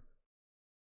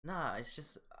 Nah, it's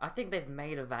just I think they've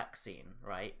made a vaccine,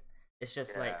 right? It's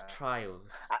just like Yeah.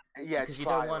 trials. Yeah, Because you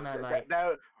don't want trials. to like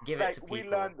give it Like to we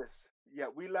people. learned this. Yeah,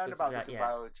 we learned 'Cause about this in yeah,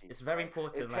 biology. it's very right?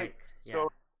 important. It Like takes yeah, so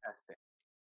much testing.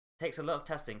 takes a lot of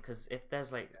testing because if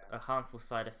there's like Yeah. a harmful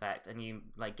side effect and you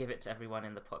like give it to everyone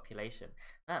in the population,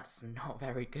 that's not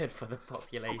very good for the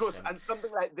population. Of course, and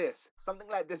something like this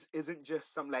isn't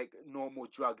just some like normal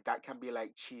drug that can be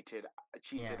like cheated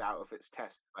Yeah. out of its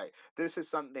test, right? This is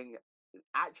something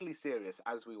actually serious,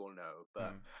 as we all know.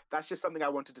 But that's just something I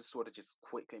wanted to sort of just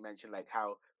quickly mention, like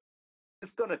how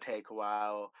it's gonna take a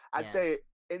while. I'd Yeah. say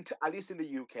at least in the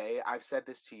UK, I've said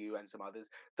this to you and some others,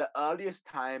 the earliest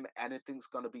time anything's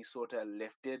gonna be sort of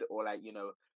lifted or like,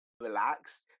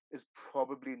 relaxed is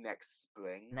probably next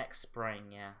spring. Next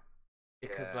spring, yeah.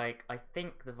 Because Yeah. like I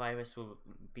think the virus will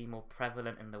be more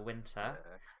prevalent in the winter.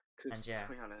 Because And yeah.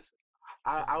 to be honest,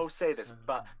 I'll say this, so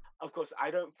but of course I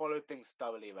don't follow things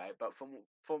thoroughly, right? But from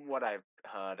what I've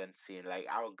heard and seen, like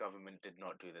our government did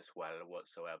not do this well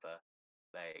whatsoever.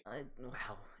 Like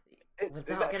well, it-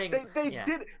 without getting yeah.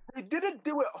 they didn't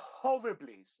do it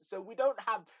horribly. So we don't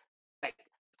have like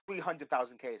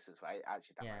 300,000 cases, right?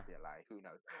 Actually, that Yeah. might be a lie. Who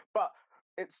knows? But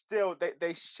it's still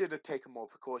they should have taken more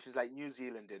precautions. Like New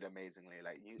Zealand did amazingly.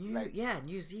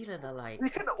 New Zealand are like we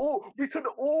can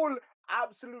all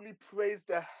absolutely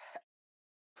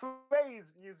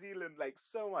praise New Zealand like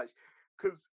so much,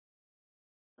 because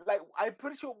like I'm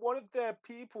pretty sure one of their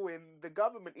people in the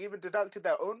government even deducted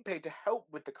their own pay to help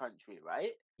with the country,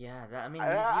 right? yeah. That I mean,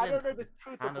 I New don't know Zealand the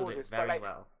truth of all handled it this, very but like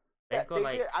well. yeah, They've got they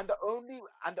like did, and the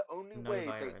only no way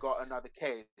they got virus. another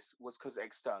case was because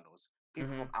externals,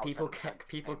 people from outside people of the country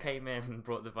people came in and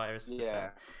brought the virus.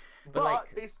 Yeah. But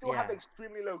like, they still have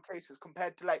extremely low cases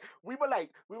compared to like we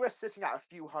were sitting at a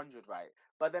few hundred, right?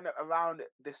 But then around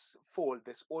this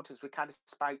autumn, we kind of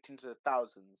spiked into the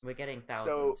thousands. We're getting thousands,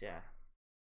 so, yeah.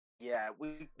 Yeah,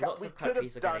 Lots of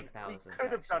countries are getting thousands. We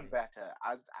could have done better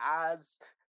as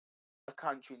a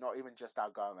country, not even just our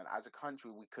government. As a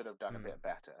country, we could have done a bit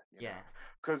better. Yeah.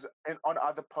 Because on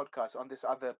this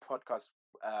other podcast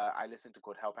I listened to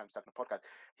called Help I'm Stuck in a Podcast,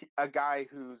 a guy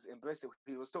who's in Bristol,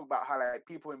 he was talking about how like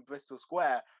people in Bristol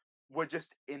Square were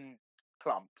just in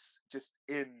clumps, just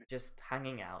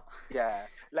hanging out. Yeah,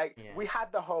 like we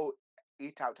had the whole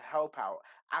eat out to help out,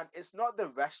 and it's not the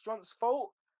restaurant's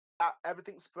fault that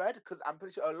everything spread, because I'm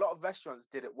pretty sure a lot of restaurants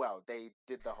did it well. They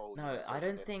did the whole I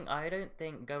don't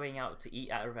think going out to eat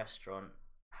at a restaurant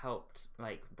helped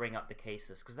like bring up the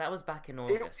cases, because that was back in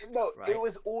August. Right? It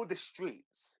was all the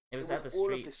streets. It was at the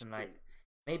streets, and like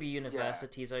maybe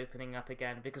universities opening up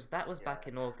again, because that was back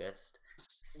in August.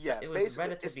 Yeah, it was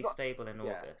relatively stable in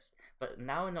August, but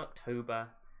now in October,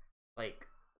 like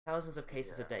thousands of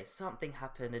cases a day. Something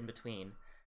happened in between,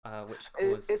 which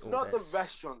caused it's all not this. The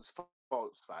restaurant's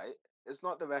fault, right? It's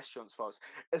not the restaurant's fault.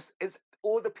 It's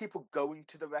all the people going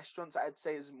to the restaurants. I'd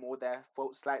say is more their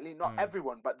fault slightly. Not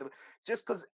everyone, but just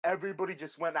because everybody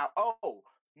just went out. Oh,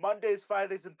 Mondays,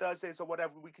 Fridays, and Thursdays, or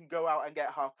whatever, we can go out and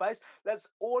get half price. Let's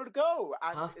all go.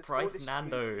 And half it's price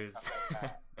Nando's.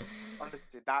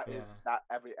 Honestly,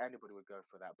 anybody would go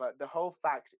for that. But the whole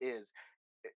fact is,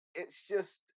 it's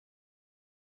just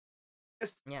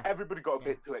everybody got a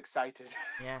bit too excited.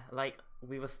 Yeah, like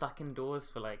we were stuck indoors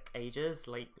for like ages.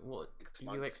 Like, what do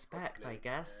you expect? Probably. I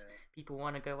guess people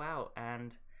want to go out,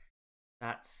 and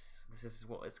this is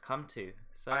what it's come to.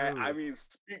 So I mean,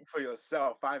 speak for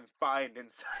yourself. I'm fine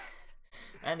inside.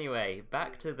 Anyway,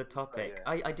 back to the topic.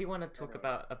 I do want to talk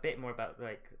about a bit more about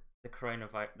like the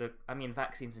coronavirus.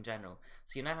 Vaccines in general.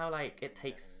 So you know how like it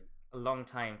takes a long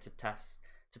time to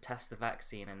test the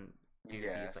vaccine and do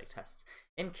these like tests.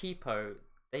 In Kipo,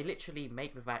 they literally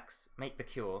make the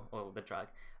cure or the drug,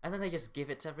 and then they just give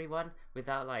it to everyone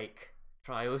without like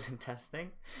trials and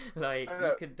testing. Like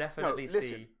you could definitely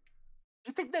see. Do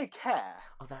you think they care?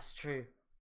 Oh, that's true.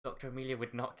 Dr. Amelia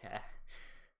would not care.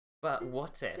 But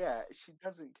what if? Yeah, she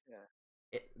doesn't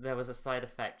care. There was a side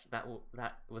effect that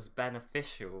was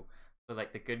beneficial for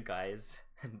like the good guys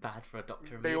and bad for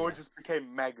Dr. Amelia. They all just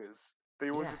became megas. They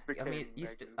all just became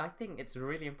megas. I think it's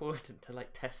really important to like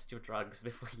test your drugs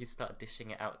before you start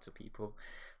dishing it out to people.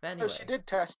 But anyway. No, she did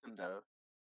test them though.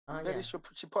 I'm pretty sure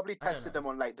she probably tested them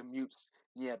on like the mutes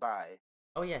nearby.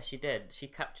 Oh yeah, she did. She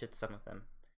captured some of them.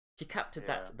 She captured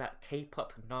Yeah. that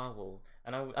K-pop narwhal,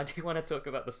 and I do want to talk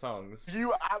about the songs.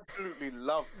 You absolutely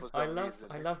love for some reason.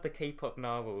 I love the K-pop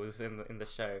narwhals in the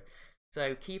show.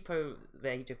 So Kipo, the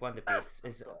Age of Wonder Beasts I'm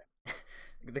is sorry.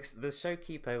 the show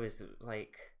Kipo is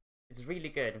like it's really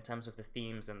good in terms of the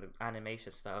themes and the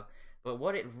animation style. But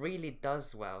what it really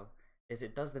does well is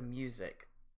it does the music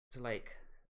to like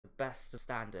the best of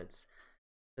standards.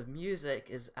 The music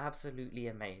is absolutely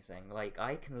amazing. Like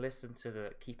I can listen to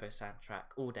the Kipo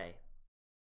soundtrack all day.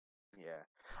 Yeah,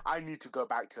 I need to go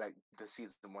back to like the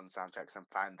season 1 soundtracks and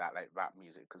find that like rap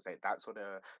music because like that sort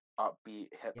of upbeat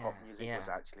hip Yeah, hop music was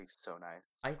yeah. actually so nice.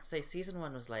 I'd say season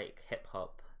one was like hip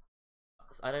hop.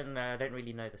 I don't know. I don't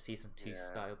really know the season two Yeah,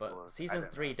 style, it but was. I season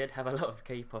don't three know. did have a lot of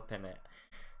K-pop in it,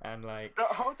 and like, The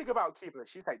whole thing about Keeper,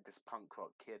 she's like this punk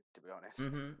rock kid, to be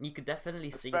honest. you could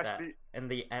definitely see that Especially in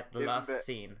the at the in last the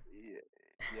scene.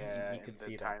 yeah, You in could the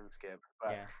see that. time skip.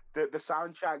 But Yeah. the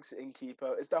soundtracks in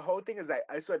Kipo, it's the whole thing is like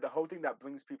I swear the whole thing that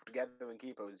brings people together in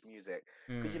Kipo is music.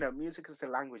 Because Mm. music is the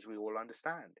language we all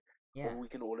understand. Or Yeah. we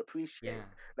can all appreciate. Yeah.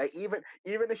 Like even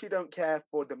if you don't care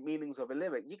for the meanings of a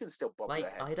lyric, you can still bob your Like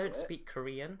head I to don't it. speak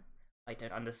Korean. I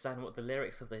don't understand what the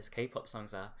lyrics of those K-pop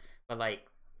songs are, but like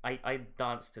I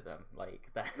dance to them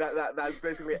like that. That's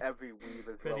basically every weeb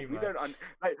as well. Pretty We don't much.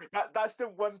 like that. That's the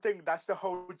one thing. That's the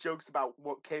whole jokes about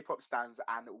what K-pop stands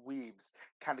and weebs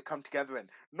kind of come together in.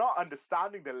 Not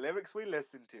understanding the lyrics we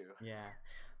listen to. Yeah.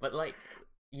 But like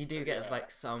you do get Yeah. like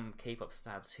some K-pop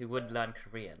stars who would learn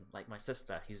Korean, like my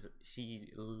sister,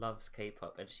 she loves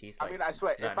K-pop and she's I like mean, I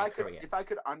swear, learning Korean. if I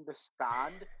could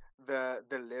understand the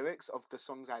lyrics of the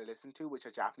songs I listen to, which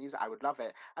are Japanese, I would love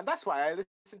it. And that's why I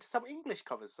listen to some English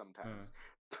covers Mm. sometimes.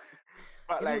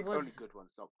 But You know like only what? good ones,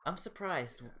 not I'm covers.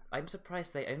 surprised. Yeah. I'm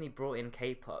surprised they only brought in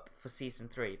K-pop for season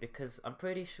 3 because I'm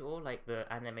pretty sure like the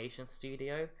animation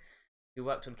studio who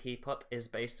worked on K-pop is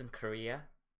based in Korea.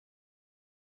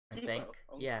 I think. Kipo?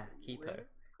 Oh, Yeah, Kipo. really?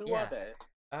 Who are Yeah. they?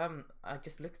 I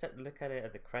just look at it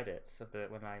at the credits of the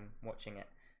when I'm watching it.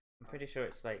 I'm pretty sure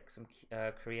it's like some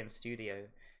Korean studio,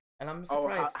 and I'm Oh,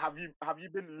 surprised. have you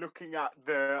been looking at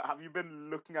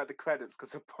the credits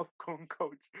because of Popcorn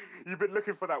Coach? You've been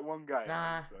looking for that one guy. I'm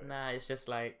Nah, sorry. nah. It's just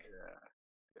like, Yeah,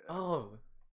 yeah. oh,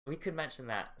 we could mention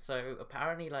that. So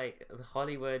apparently, like the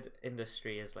Hollywood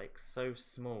industry is like so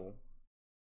small.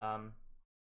 Um,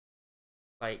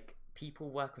 like people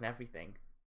work on everything.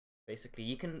 Basically,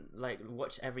 you can like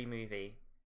watch every movie,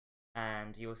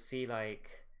 and you'll see like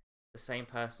the same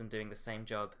person doing the same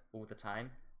job all the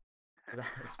time.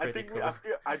 That's I pretty think cool.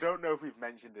 I don't know if we've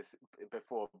mentioned this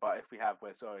before, but if we have,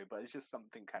 we're sorry. But it's just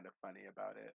something kind of funny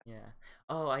about it. Yeah.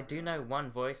 Oh, I do know Yeah.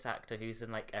 one voice actor who's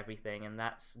in like everything, and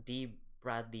that's D.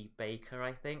 Bradley Baker,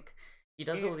 I think.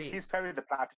 He's Perry the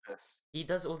Platypus. He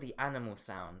does all the animal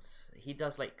sounds. He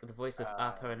does like the voice of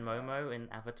Appa and Yeah. Momo in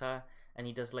Avatar, and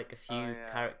he does like a few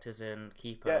Yeah. characters in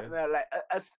Yeah, Kipo. no, like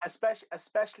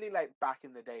especially like back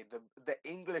in the day, the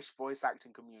English voice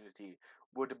acting community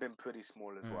would have been pretty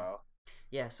small as Mm. well.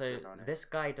 Yeah, so Being honest. this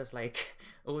guy does like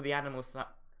all the animal stuff.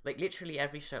 Like literally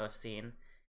every show I've seen,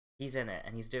 he's in it,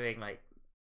 and he's doing like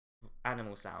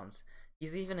animal sounds.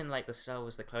 He's even in like the Star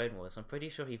Wars: The Clone Wars. I'm pretty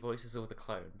sure he voices all the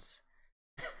clones.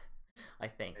 I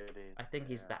think. Really, I think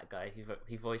he's yeah. that guy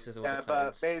who voices all the Yeah, but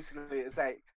clones. basically, it's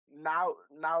like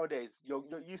nowadays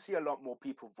you see a lot more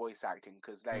people voice acting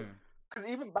because Mm.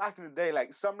 even back in the day,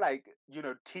 like some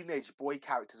teenage boy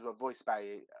characters were voiced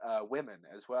by women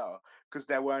as well because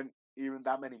there weren't even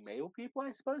that many male people,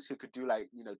 I suppose, who could do like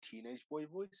teenage boy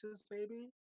voices.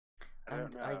 Maybe I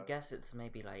don't And I know. guess it's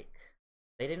maybe like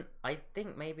they didn't. I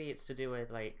think maybe it's to do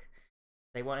with like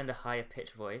they wanted a higher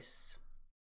pitch voice,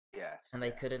 Yes, and they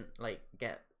yeah. couldn't like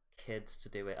get kids to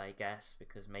do it. I guess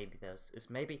because maybe it's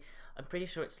maybe I'm pretty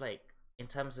sure it's like in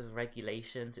terms of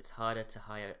regulations, it's harder to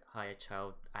hire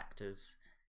child actors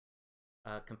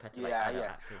compared to like Yeah, adult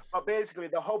yeah. actors. But basically,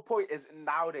 the whole point is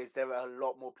nowadays there are a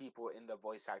lot more people in the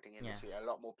voice acting Yeah. industry. A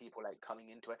lot more people like coming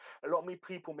into it. A lot more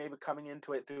people maybe coming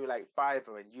into it through like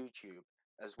Fiverr and YouTube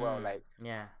as well, like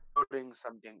Yeah. building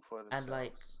something for And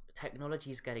like themselves.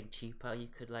 technology's getting cheaper. You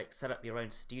could like set up your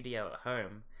own studio at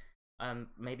home.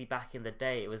 Maybe back in the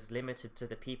day it was limited to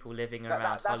the people living around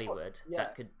That's what, Hollywood yeah,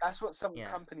 that could. that's what some Yeah.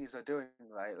 companies are doing,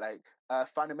 right? Like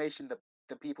Funimation,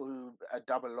 the people who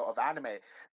dub a lot of anime,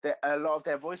 a lot of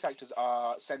their voice actors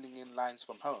are sending in lines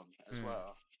from home as Mm,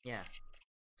 well. yeah.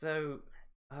 So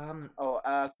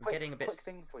Oh, getting a bit. quick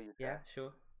thing for you, Yeah. Ted.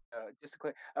 Sure. Just a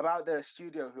quick about the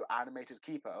studio who animated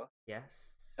Kipo.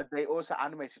 Yes. They also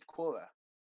animated Korra.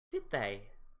 Did they?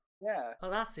 Yeah. Oh,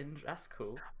 that's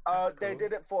cool. That's They cool.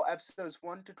 did it for episodes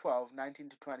 1 to 12, 19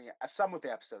 to 20. Some of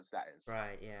the episodes, that is.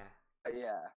 Right. Yeah.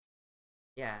 Yeah.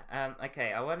 Yeah.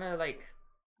 Okay. I wanna like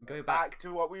go Back back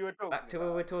to what we were back talking to what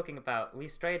we were about. talking about.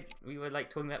 We were like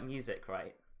talking about music,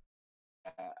 right?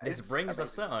 This It's brings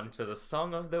us amazing on music. to the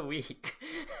song of the week.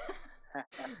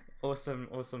 Awesome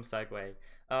segue.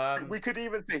 We could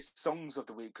even say songs of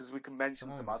the week because we can mention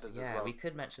some Songs. others as Yeah, we well.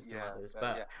 could mention some Yeah, others, yeah.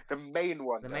 but The main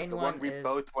one the though, main the one one we is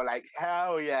both were like,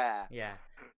 hell yeah. yeah,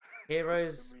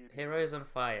 It's immediate. Heroes on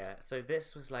Fire. So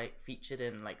this was like featured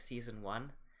in like season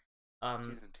 1.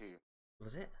 Season 2.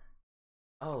 Was it?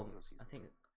 I think Oh, it was I season think 2.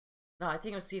 no, I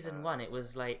think it was season 1. It Uh,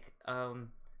 was like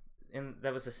in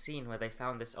there was a scene where they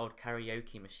found this old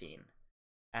karaoke machine,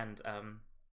 and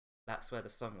that's where the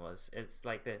song was. It's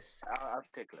like this I'll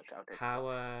take a look. I'll take a look.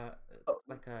 power, Oh,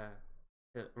 like a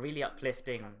really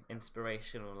uplifting,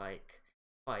 inspirational like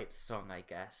fight song, I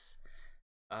guess.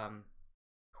 Um,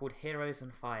 called Heroes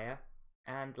on Fire,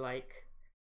 and like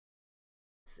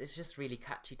it's just really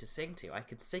catchy to sing to. I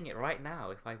could sing it right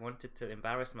now if I wanted to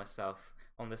embarrass myself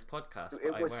on this podcast, but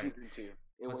it I was won't. season 2.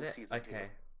 It Was was it? season 2. Okay.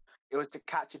 It was To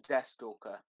Catch a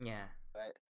Deathstalker, Yeah.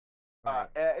 right? Right.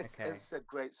 Okay. It's a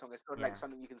great song. It's sort of like Yeah.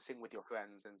 something you can sing with your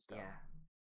friends and stuff. Yeah.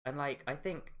 And like I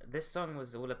think this song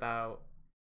was all about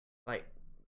like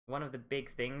one of the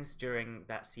big things during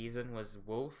that season was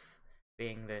Wolf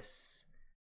being this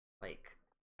like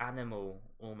animal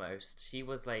almost. She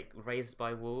was like raised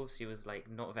by wolves. She was like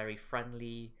not very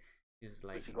friendly. She was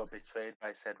like She got betrayed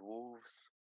by said wolves.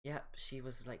 yeah, she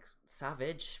was like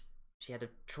savage. She had a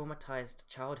traumatized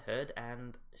childhood,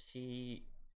 and she,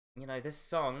 this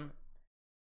song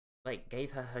like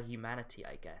gave her her humanity,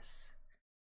 I guess.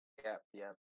 Yeah,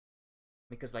 yeah.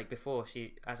 Because like before,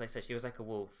 she, as I said, she was like a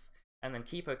wolf, and then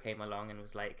Kipo came along and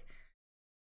was like,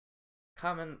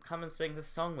 come and sing this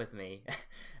song with me,"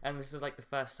 and this was like the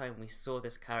first time we saw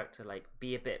this character like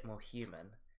be a bit more human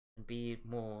and be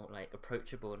more like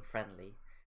approachable and friendly.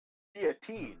 Be a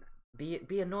teen.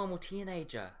 Be a normal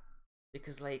teenager,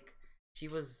 because like she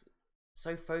was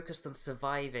so focused on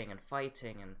surviving and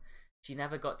fighting, and she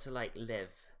never got to like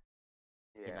live.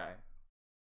 Yeah. You know.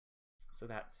 So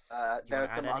that's. Do you There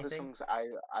want are to add some other anything? songs I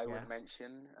Yeah. would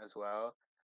mention as well.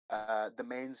 The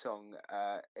main song,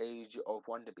 Age of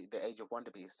Wonder Beast, the Age of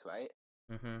Wonder Beast, right?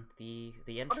 The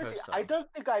intro Honestly, song. I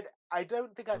don't think I I'd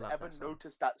love ever that song.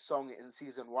 noticed that song in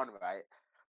season 1, right?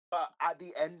 But at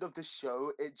the end of the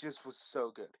show, it just was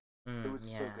so good. It was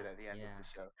so Yeah. good at the end of Yeah. the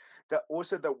show.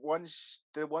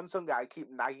 The one song that I keep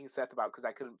nagging Seth about because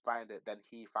I couldn't find it, then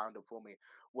he found it for me.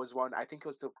 Was one, I think it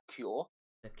was The Cure.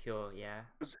 The Cure. Yeah.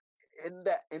 In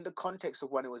the context of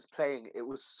when it was playing, it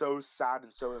was so sad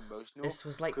and so emotional This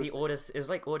was like the because order. It was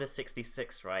like Order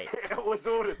 66, right? it was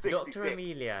Order Dr. 66.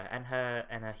 Amelia and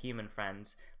her human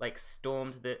friends like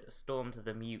stormed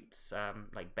the mutes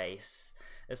like base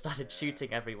and started Yeah,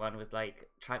 shooting everyone with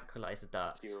like tranquilizer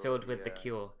darts Cure, filled with the yeah.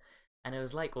 Cure, and it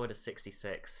was like Order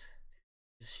 66,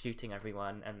 just shooting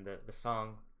everyone, and the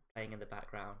song playing in the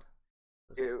background.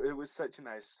 It was such a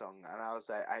nice song, and I was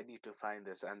like, I need to find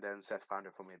this, and then Seth found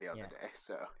it for me the other day.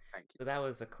 So thank you. So that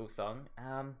was a cool song.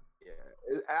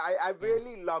 Yeah, I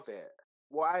really love it.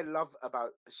 What I love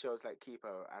about shows like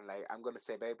Kipo and like I'm gonna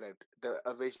say Beyblade, the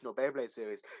original Beyblade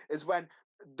series, is when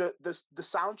the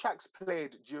soundtracks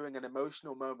played during an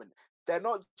emotional moment. They're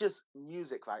not just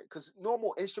music, right? Because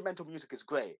normal instrumental music is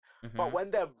great, but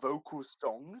when they're vocal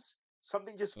songs,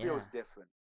 something just feels different.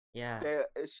 Yeah.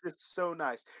 It's just so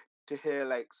nice to hear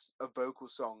like a vocal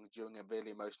song during a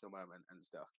really emotional moment and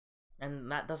stuff.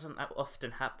 And that doesn't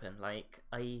often happen. Like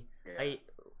I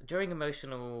during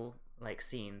emotional like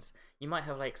scenes, you might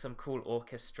have like some cool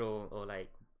orchestral or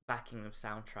like backing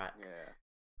soundtrack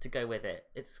to go with it.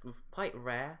 It's quite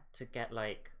rare to get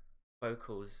like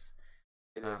vocals.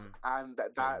 It is, and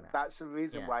that's the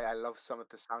reason why I love some of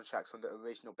the soundtracks from the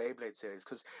original Beyblade series,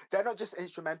 because they're not just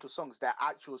instrumental songs; they're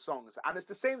actual songs, and it's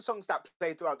the same songs that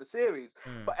play throughout the series.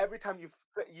 But every time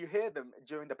you hear them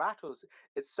during the battles,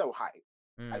 it's so hype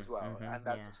as well, and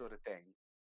that's the sort of thing.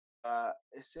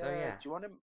 So yeah, do you want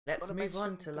to? Let's move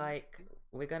on to like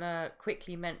we're gonna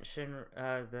quickly mention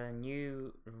the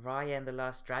new Raya and the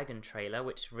Last Dragon trailer,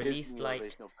 which released like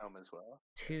original film as well.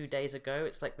 2 days ago.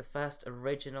 It's like the first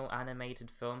original animated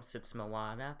film since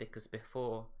Moana, because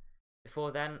before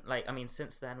then, like I mean,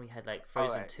 since then we had like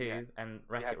Frozen 2 and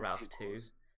Wreck-It Ralph 2.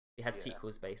 We had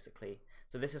sequels basically.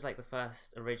 So this is like the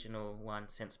first original one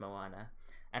since Moana.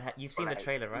 And you've seen the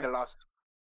trailer, right?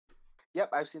 Yep,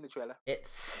 I've seen the trailer.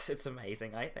 It's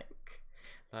amazing, I think.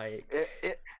 Like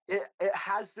it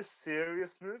has the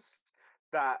seriousness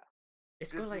that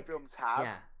Disney films have.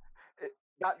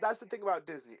 Yeah. That's the thing about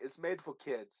Disney. It's made for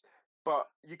kids. but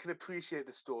you can appreciate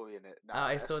the story in it now,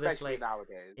 I saw this especially like,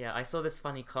 nowadays. yeah, I saw this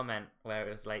funny comment where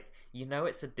it was like, you know,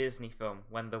 it's a Disney film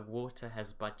when the water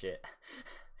has budget.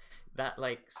 That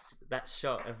like that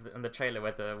shot of in the trailer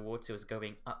where the water was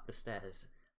going up the stairs,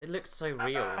 it looked so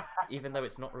real, even though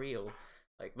it's not real.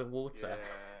 Like the water.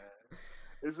 Yeah.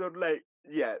 It's not like,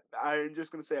 yeah, I'm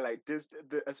just gonna say like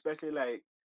especially like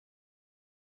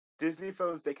Disney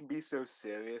films, they can be so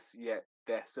serious yet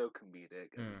they're so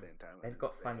comedic at the same time. They've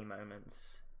got funny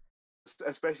moments.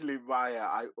 Especially Raya,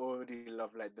 I already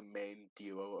love like the main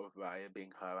duo of Raya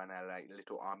being her and her like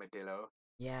little armadillo.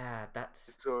 Yeah, that's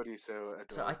It's already so adorable.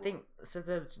 so. I think so.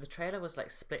 The trailer was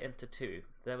like split into two.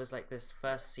 There was like this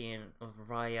first scene of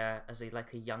Raya as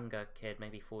a younger kid,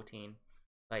 maybe 14,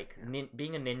 like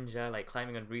being a ninja, like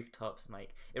climbing on rooftops, and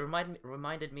like it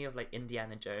reminded me of like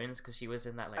Indiana Jones because she was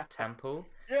in that like temple,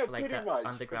 yeah, like that much,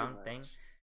 underground thing,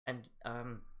 and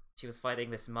she was fighting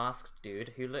this masked dude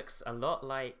who looks a lot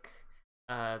like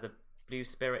the blue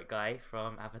spirit guy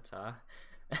from Avatar.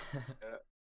 Yeah.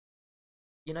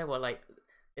 You know what, like,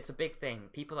 it's a big thing.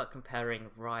 People are comparing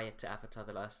Raya to Avatar: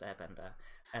 The Last Airbender,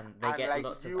 and they get like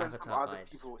lots of you and Avatar some other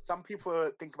vibes. people. Some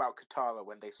people think about Katara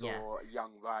when they saw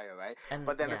young Raya, right?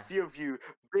 But then a few of you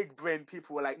big brain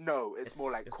people were like, no, it's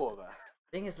more like Korra.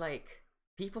 Thing is, like,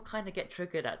 people kind of get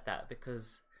triggered at that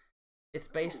because it's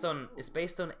based on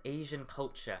Asian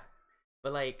culture,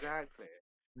 but like exactly.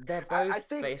 they're both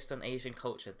based on Asian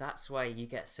culture. That's why you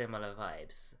get similar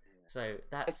vibes. So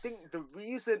that's. I think the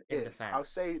reason is, I'll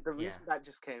say the reason that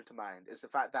just came to mind is the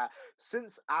fact that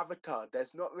since Avatar,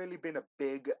 there's not really been a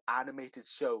big animated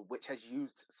show which has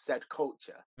used said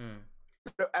culture.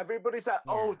 So everybody's like,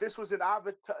 oh, this was an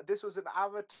Avatar. This was an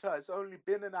Avatar. It's only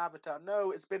been an Avatar.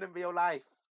 No, it's been in real life.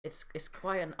 It's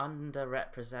quite an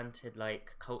underrepresented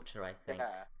like culture, I think.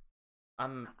 Yeah.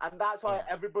 And that's why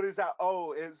everybody's like,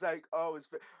 oh, it's like, oh, it's.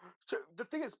 The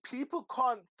thing is, people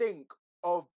can't think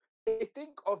of. They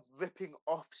think of ripping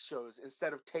off shows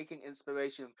instead of taking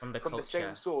inspiration from the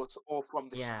same source or from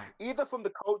the either from the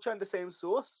culture and the same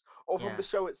source or from the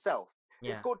show itself.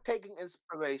 It's called taking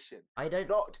inspiration.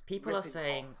 People are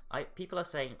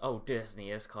saying, oh, Disney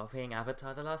is copying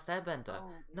Avatar: The Last Airbender.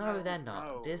 No, they're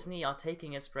not. No. Disney are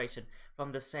taking inspiration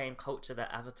from the same culture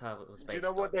that Avatar was based on. Do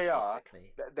you know what they are?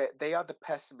 They are the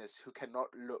pessimists who cannot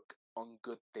look on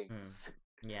good things.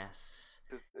 Yes.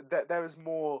 There is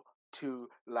more to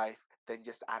life than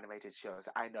just animated shows.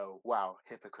 I know. Wow,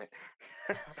 hypocrite.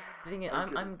 The thing is,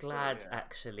 I'm glad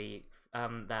actually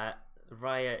that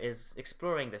Raya is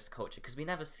exploring this culture because we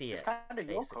never see it. It's kind of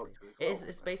your culture as well.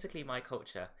 It's basically my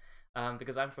culture,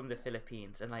 because I'm from the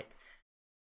Philippines, and like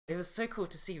it was so cool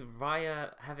to see Raya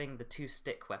having the 2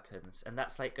 stick weapons, and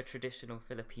that's like a traditional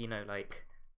Filipino like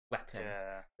weapon.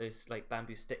 Yeah. Those like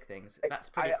bamboo stick things. That's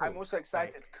pretty cool. I'm also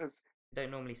excited because you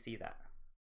don't normally see that.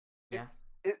 Yeah.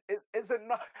 It's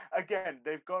enough. Again,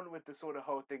 they've gone with the sort of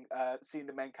whole thing, seeing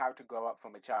the main character grow up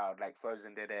from a child. Like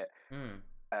Frozen did it.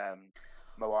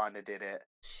 Moana did it.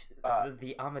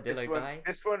 The armadillo guy.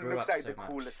 This one looks like the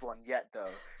coolest one yet, though,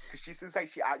 because she seems like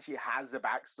she actually has a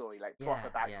backstory, like proper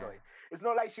backstory. It's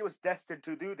not like she was destined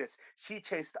to do this. She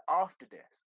chased after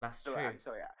this. That's true. I'm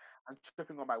sorry, I'm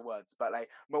tripping on my words, but like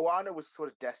Moana was sort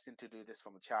of destined to do this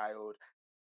from a child.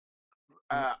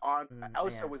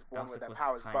 Elsa was born with their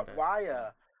powers, but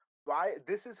Raya,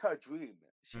 this is her dream.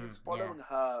 She's following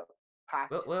her path.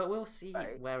 We'll see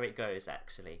where it goes,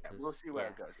 actually. We'll see where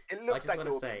it goes. It looks like it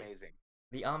will be amazing.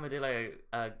 The armadillo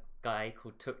guy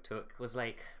called Tuk Tuk was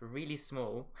like really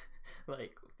small,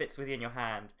 like fits within your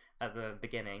hand at the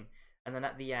beginning, and then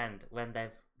at the end, when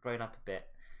they've grown up a bit,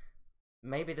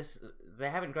 maybe they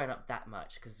haven't grown up that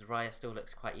much because Raya still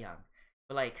looks quite young.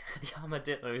 But like the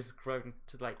armadillo has grown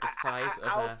to like the size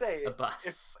of a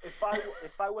bus.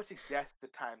 If I were to guess the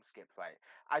time skip, right,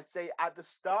 I'd say at the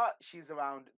start she's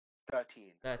around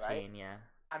 13. 13, right? Yeah.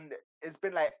 And it's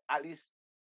been like at least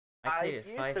 5 years.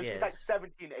 5 years. She's like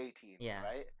 17, 18. Yeah.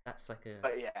 Right. That's like a.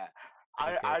 But yeah,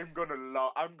 I'm gonna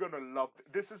love.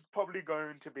 This is probably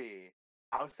going to be.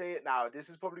 I'll say it now. This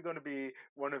is probably going to be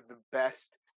one of the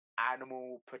best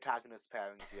animal protagonist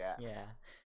pairings yet. Yeah.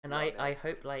 And I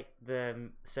hope like the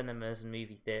cinemas and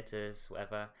movie theaters,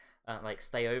 whatever, like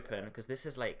stay open because this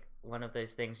is like one of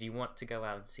those things you want to go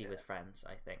out and see with friends.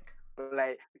 I think. But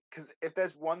like, because if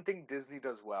there's one thing Disney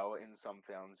does well in some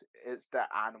films, it's the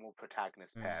animal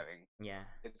protagonist pairing. Yeah,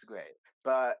 it's great.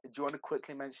 But do you want to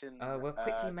quickly mention? We'll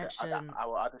quickly mention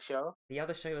our other show. The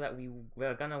other show that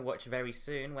we're gonna watch very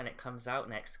soon when it comes out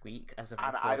next week. As of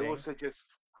and recording, I also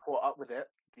just caught up with it.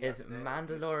 Is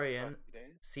Mandalorian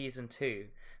season 2.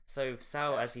 So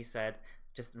Sal, as he said,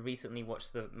 just recently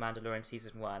watched the Mandalorian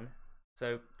season 1.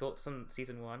 So thoughts on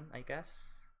season 1, I guess.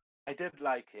 I did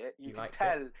like it. You can liked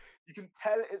tell. You can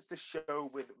tell it's the show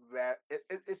with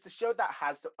it's the show that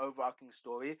has the overarching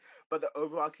story, but the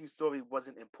overarching story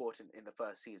wasn't important in the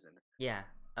first season. Yeah,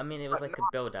 I mean, it was But like a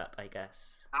build-up, I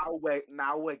guess.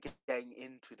 Now we're getting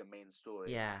into the main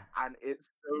story, Yeah. and it's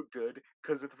so good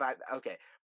because of the fact that, okay,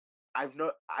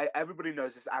 everybody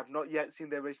knows this. I've not yet seen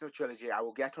the original trilogy. I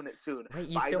will get on it soon. Wait,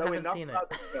 you but still I know haven't enough seen it? about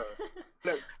the show.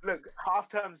 Look, half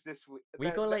terms this week. We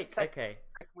got like okay.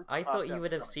 Week I of thought you half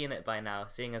would have terms seen it by now,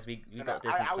 seeing as we coming. got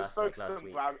Disney I was Plus like focused last on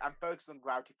week. I'm focused on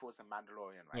Gravity Falls and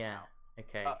Mandalorian right Yeah. now.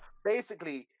 Okay.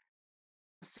 Basically,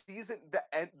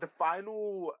 the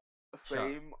final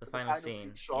frame, the final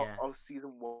scene shot of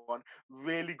season 1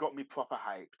 really got me proper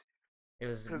hyped. It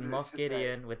was Moff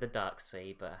Gideon with the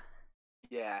Darksaber.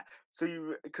 Yeah,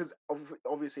 so because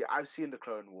obviously I've seen the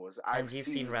Clone Wars, and you've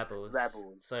seen Rebels.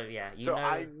 So yeah,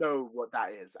 I know what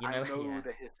that is. I know yeah.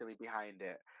 the history behind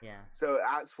it. Yeah. So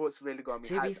that's what's really got me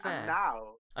hyped. To be fair, and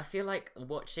now I feel like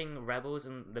watching Rebels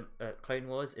and the Clone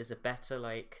Wars is better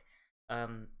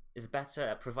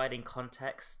at providing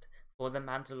context for the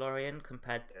Mandalorian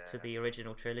compared to the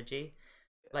original trilogy.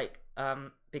 Like,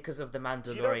 because of the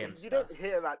Mandalorian stuff. You don't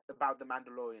hear about the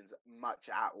Mandalorians much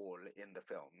at all in the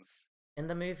films. In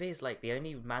the movies, like, the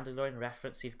only Mandalorian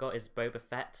reference you've got is Boba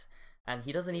Fett, and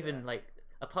he doesn't even, like,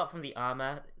 apart from the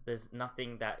armor, there's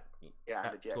nothing that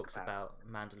talks about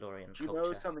Mandalorian Do you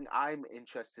know something I'm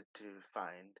interested to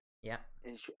find? Yeah.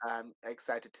 I'm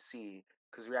excited to see,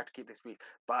 because we have to keep this brief,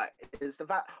 but it's the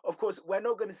fact, of course, we're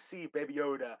not going to see Baby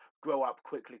Yoda grow up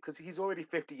quickly, because he's already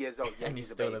 50 years old, and he's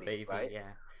still a baby, right?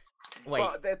 Yeah. Wait,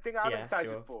 but the thing I'm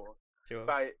excited for,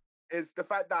 right, is the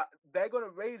fact that they're going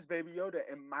to raise Baby Yoda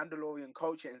in Mandalorian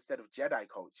culture instead of Jedi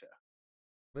culture.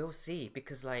 We'll see,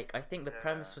 because, like, I think the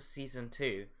premise for season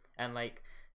 2, and, like,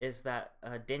 is that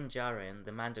Din Djarin,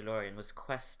 the Mandalorian, was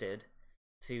quested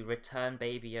to return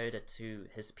Baby Yoda to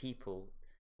his people,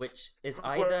 which is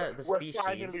either the species,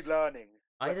 finally learning.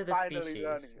 Either the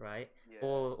species, right,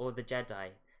 or the Jedi.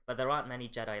 But there aren't many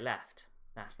Jedi left.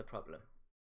 That's the problem.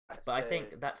 But I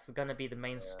think that's going to be the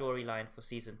main storyline for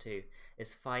season 2,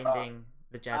 is finding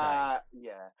the Jedi.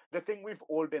 Yeah, the thing we've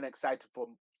all been excited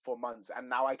for months, and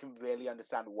now I can really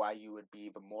understand why you would be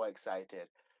even more excited,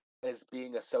 is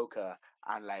being Ahsoka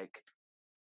and like.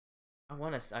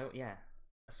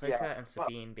 Ahsoka and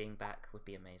Sabine being back would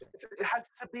be amazing. Has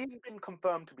Sabine been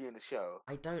confirmed to be in the show?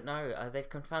 I don't know. They've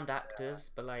confirmed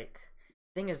actors, but like,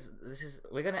 thing is,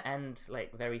 we're gonna end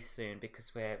like very soon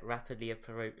because we're rapidly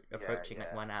approaching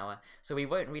like 1 hour, so we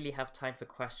won't really have time for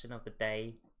question of the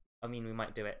day. I mean, we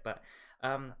might do it, but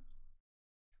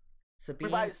Sabine.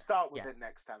 We might start with it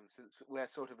next time since we're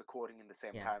sort of recording in the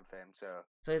same time frame. So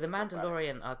the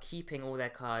Mandalorian are keeping all their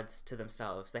cards to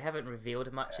themselves. They haven't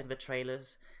revealed much in the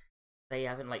trailers. They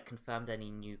haven't like confirmed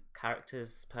any new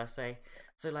characters per se.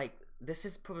 So like, this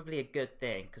is probably a good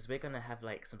thing because we're gonna have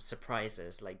like some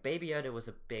surprises. Like Baby Yoda was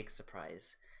a big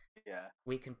surprise. Yeah,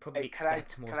 we can probably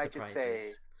expect more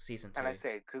surprises for season 2. Can I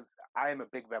say, because I am a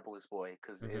big Rebels boy,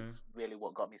 because it's really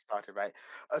what got me started, right?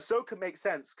 Ahsoka makes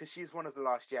sense because she's one of the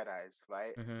last Jedis,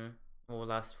 right? Or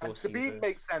last 4 seasons. And Sabine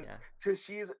makes sense because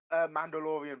she's a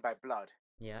Mandalorian by blood.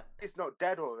 Yeah, she's not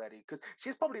dead already, because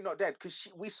she's probably not dead because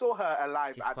we saw her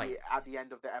alive at the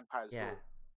end of the Empire's War,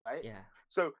 right? Yeah.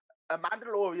 So a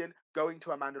Mandalorian going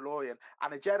to a Mandalorian,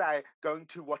 and a Jedi going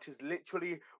to what is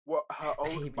literally what her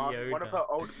old master, one of her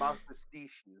old master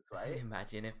species, right?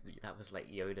 Imagine if that was like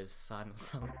Yoda's son or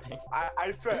something.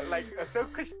 I swear, like if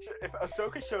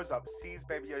Ahsoka shows up, sees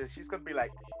Baby Yoda, she's gonna be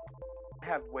like, I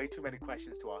have way too many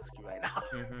questions to ask you right now.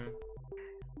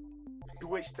 To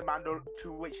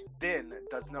which Din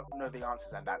does not know the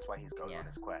answers, and that's why he's going on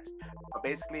his quest. But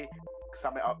basically,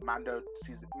 sum it up, Mando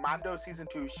season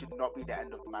 2 should not be the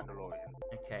end of the Mandalorian.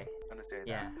 Okay. Understand?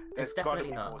 Yeah, it's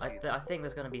definitely not. I think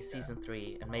there's going to be season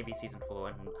 3 and maybe season 4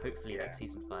 and hopefully like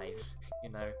season 5.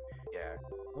 You know. Yeah.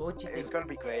 What do you think? It's going to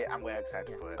be great, and we're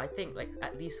excited for it. I think like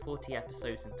at least 40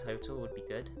 episodes in total would be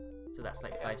good. So that's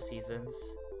like 5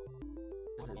 seasons.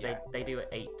 They do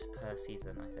 8 per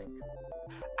season, I think.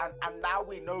 And now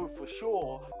we know for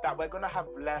sure that we're gonna have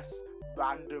less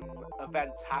random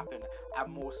events happen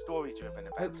and more story-driven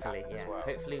events. Hopefully, as well.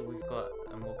 Hopefully, we've got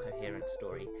a more coherent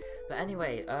story. But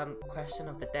anyway, question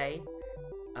of the day: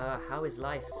 how is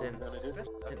life since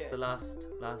the last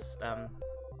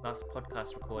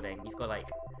podcast recording? You've got like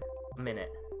a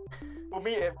minute. For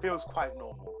me, it feels quite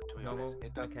normal. To be honest,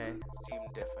 it doesn't seem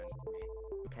different to me.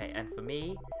 Okay, and for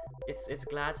me,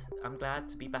 I'm glad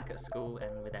to be back at school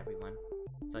and with everyone.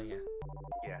 So yeah.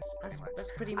 Yes, pretty much.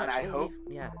 That's pretty much. And I hope.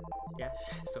 Yeah.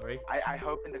 Sorry. I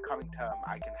hope in the coming term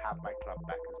I can have my club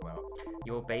back as well.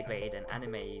 Your Beyblade and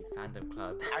anime fandom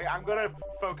club. I'm gonna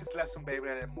focus less on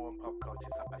Beyblade and more on pop culture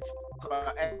stuff.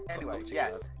 But anyway,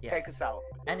 yes, take us out.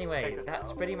 Anyway,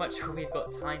 that's pretty much all we've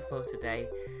got time for today.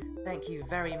 Thank you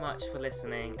very much for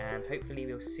listening, and hopefully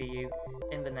we'll see you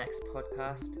in the next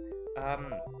podcast.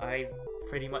 I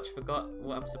pretty much forgot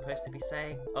what I'm supposed to be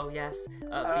saying. Oh yes,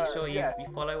 be sure you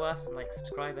follow us and like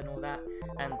subscribe and all that,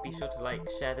 and be sure to like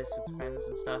share this with friends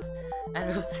and stuff. And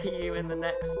we'll see you in the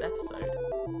next episode.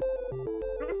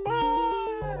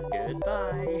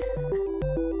 Goodbye.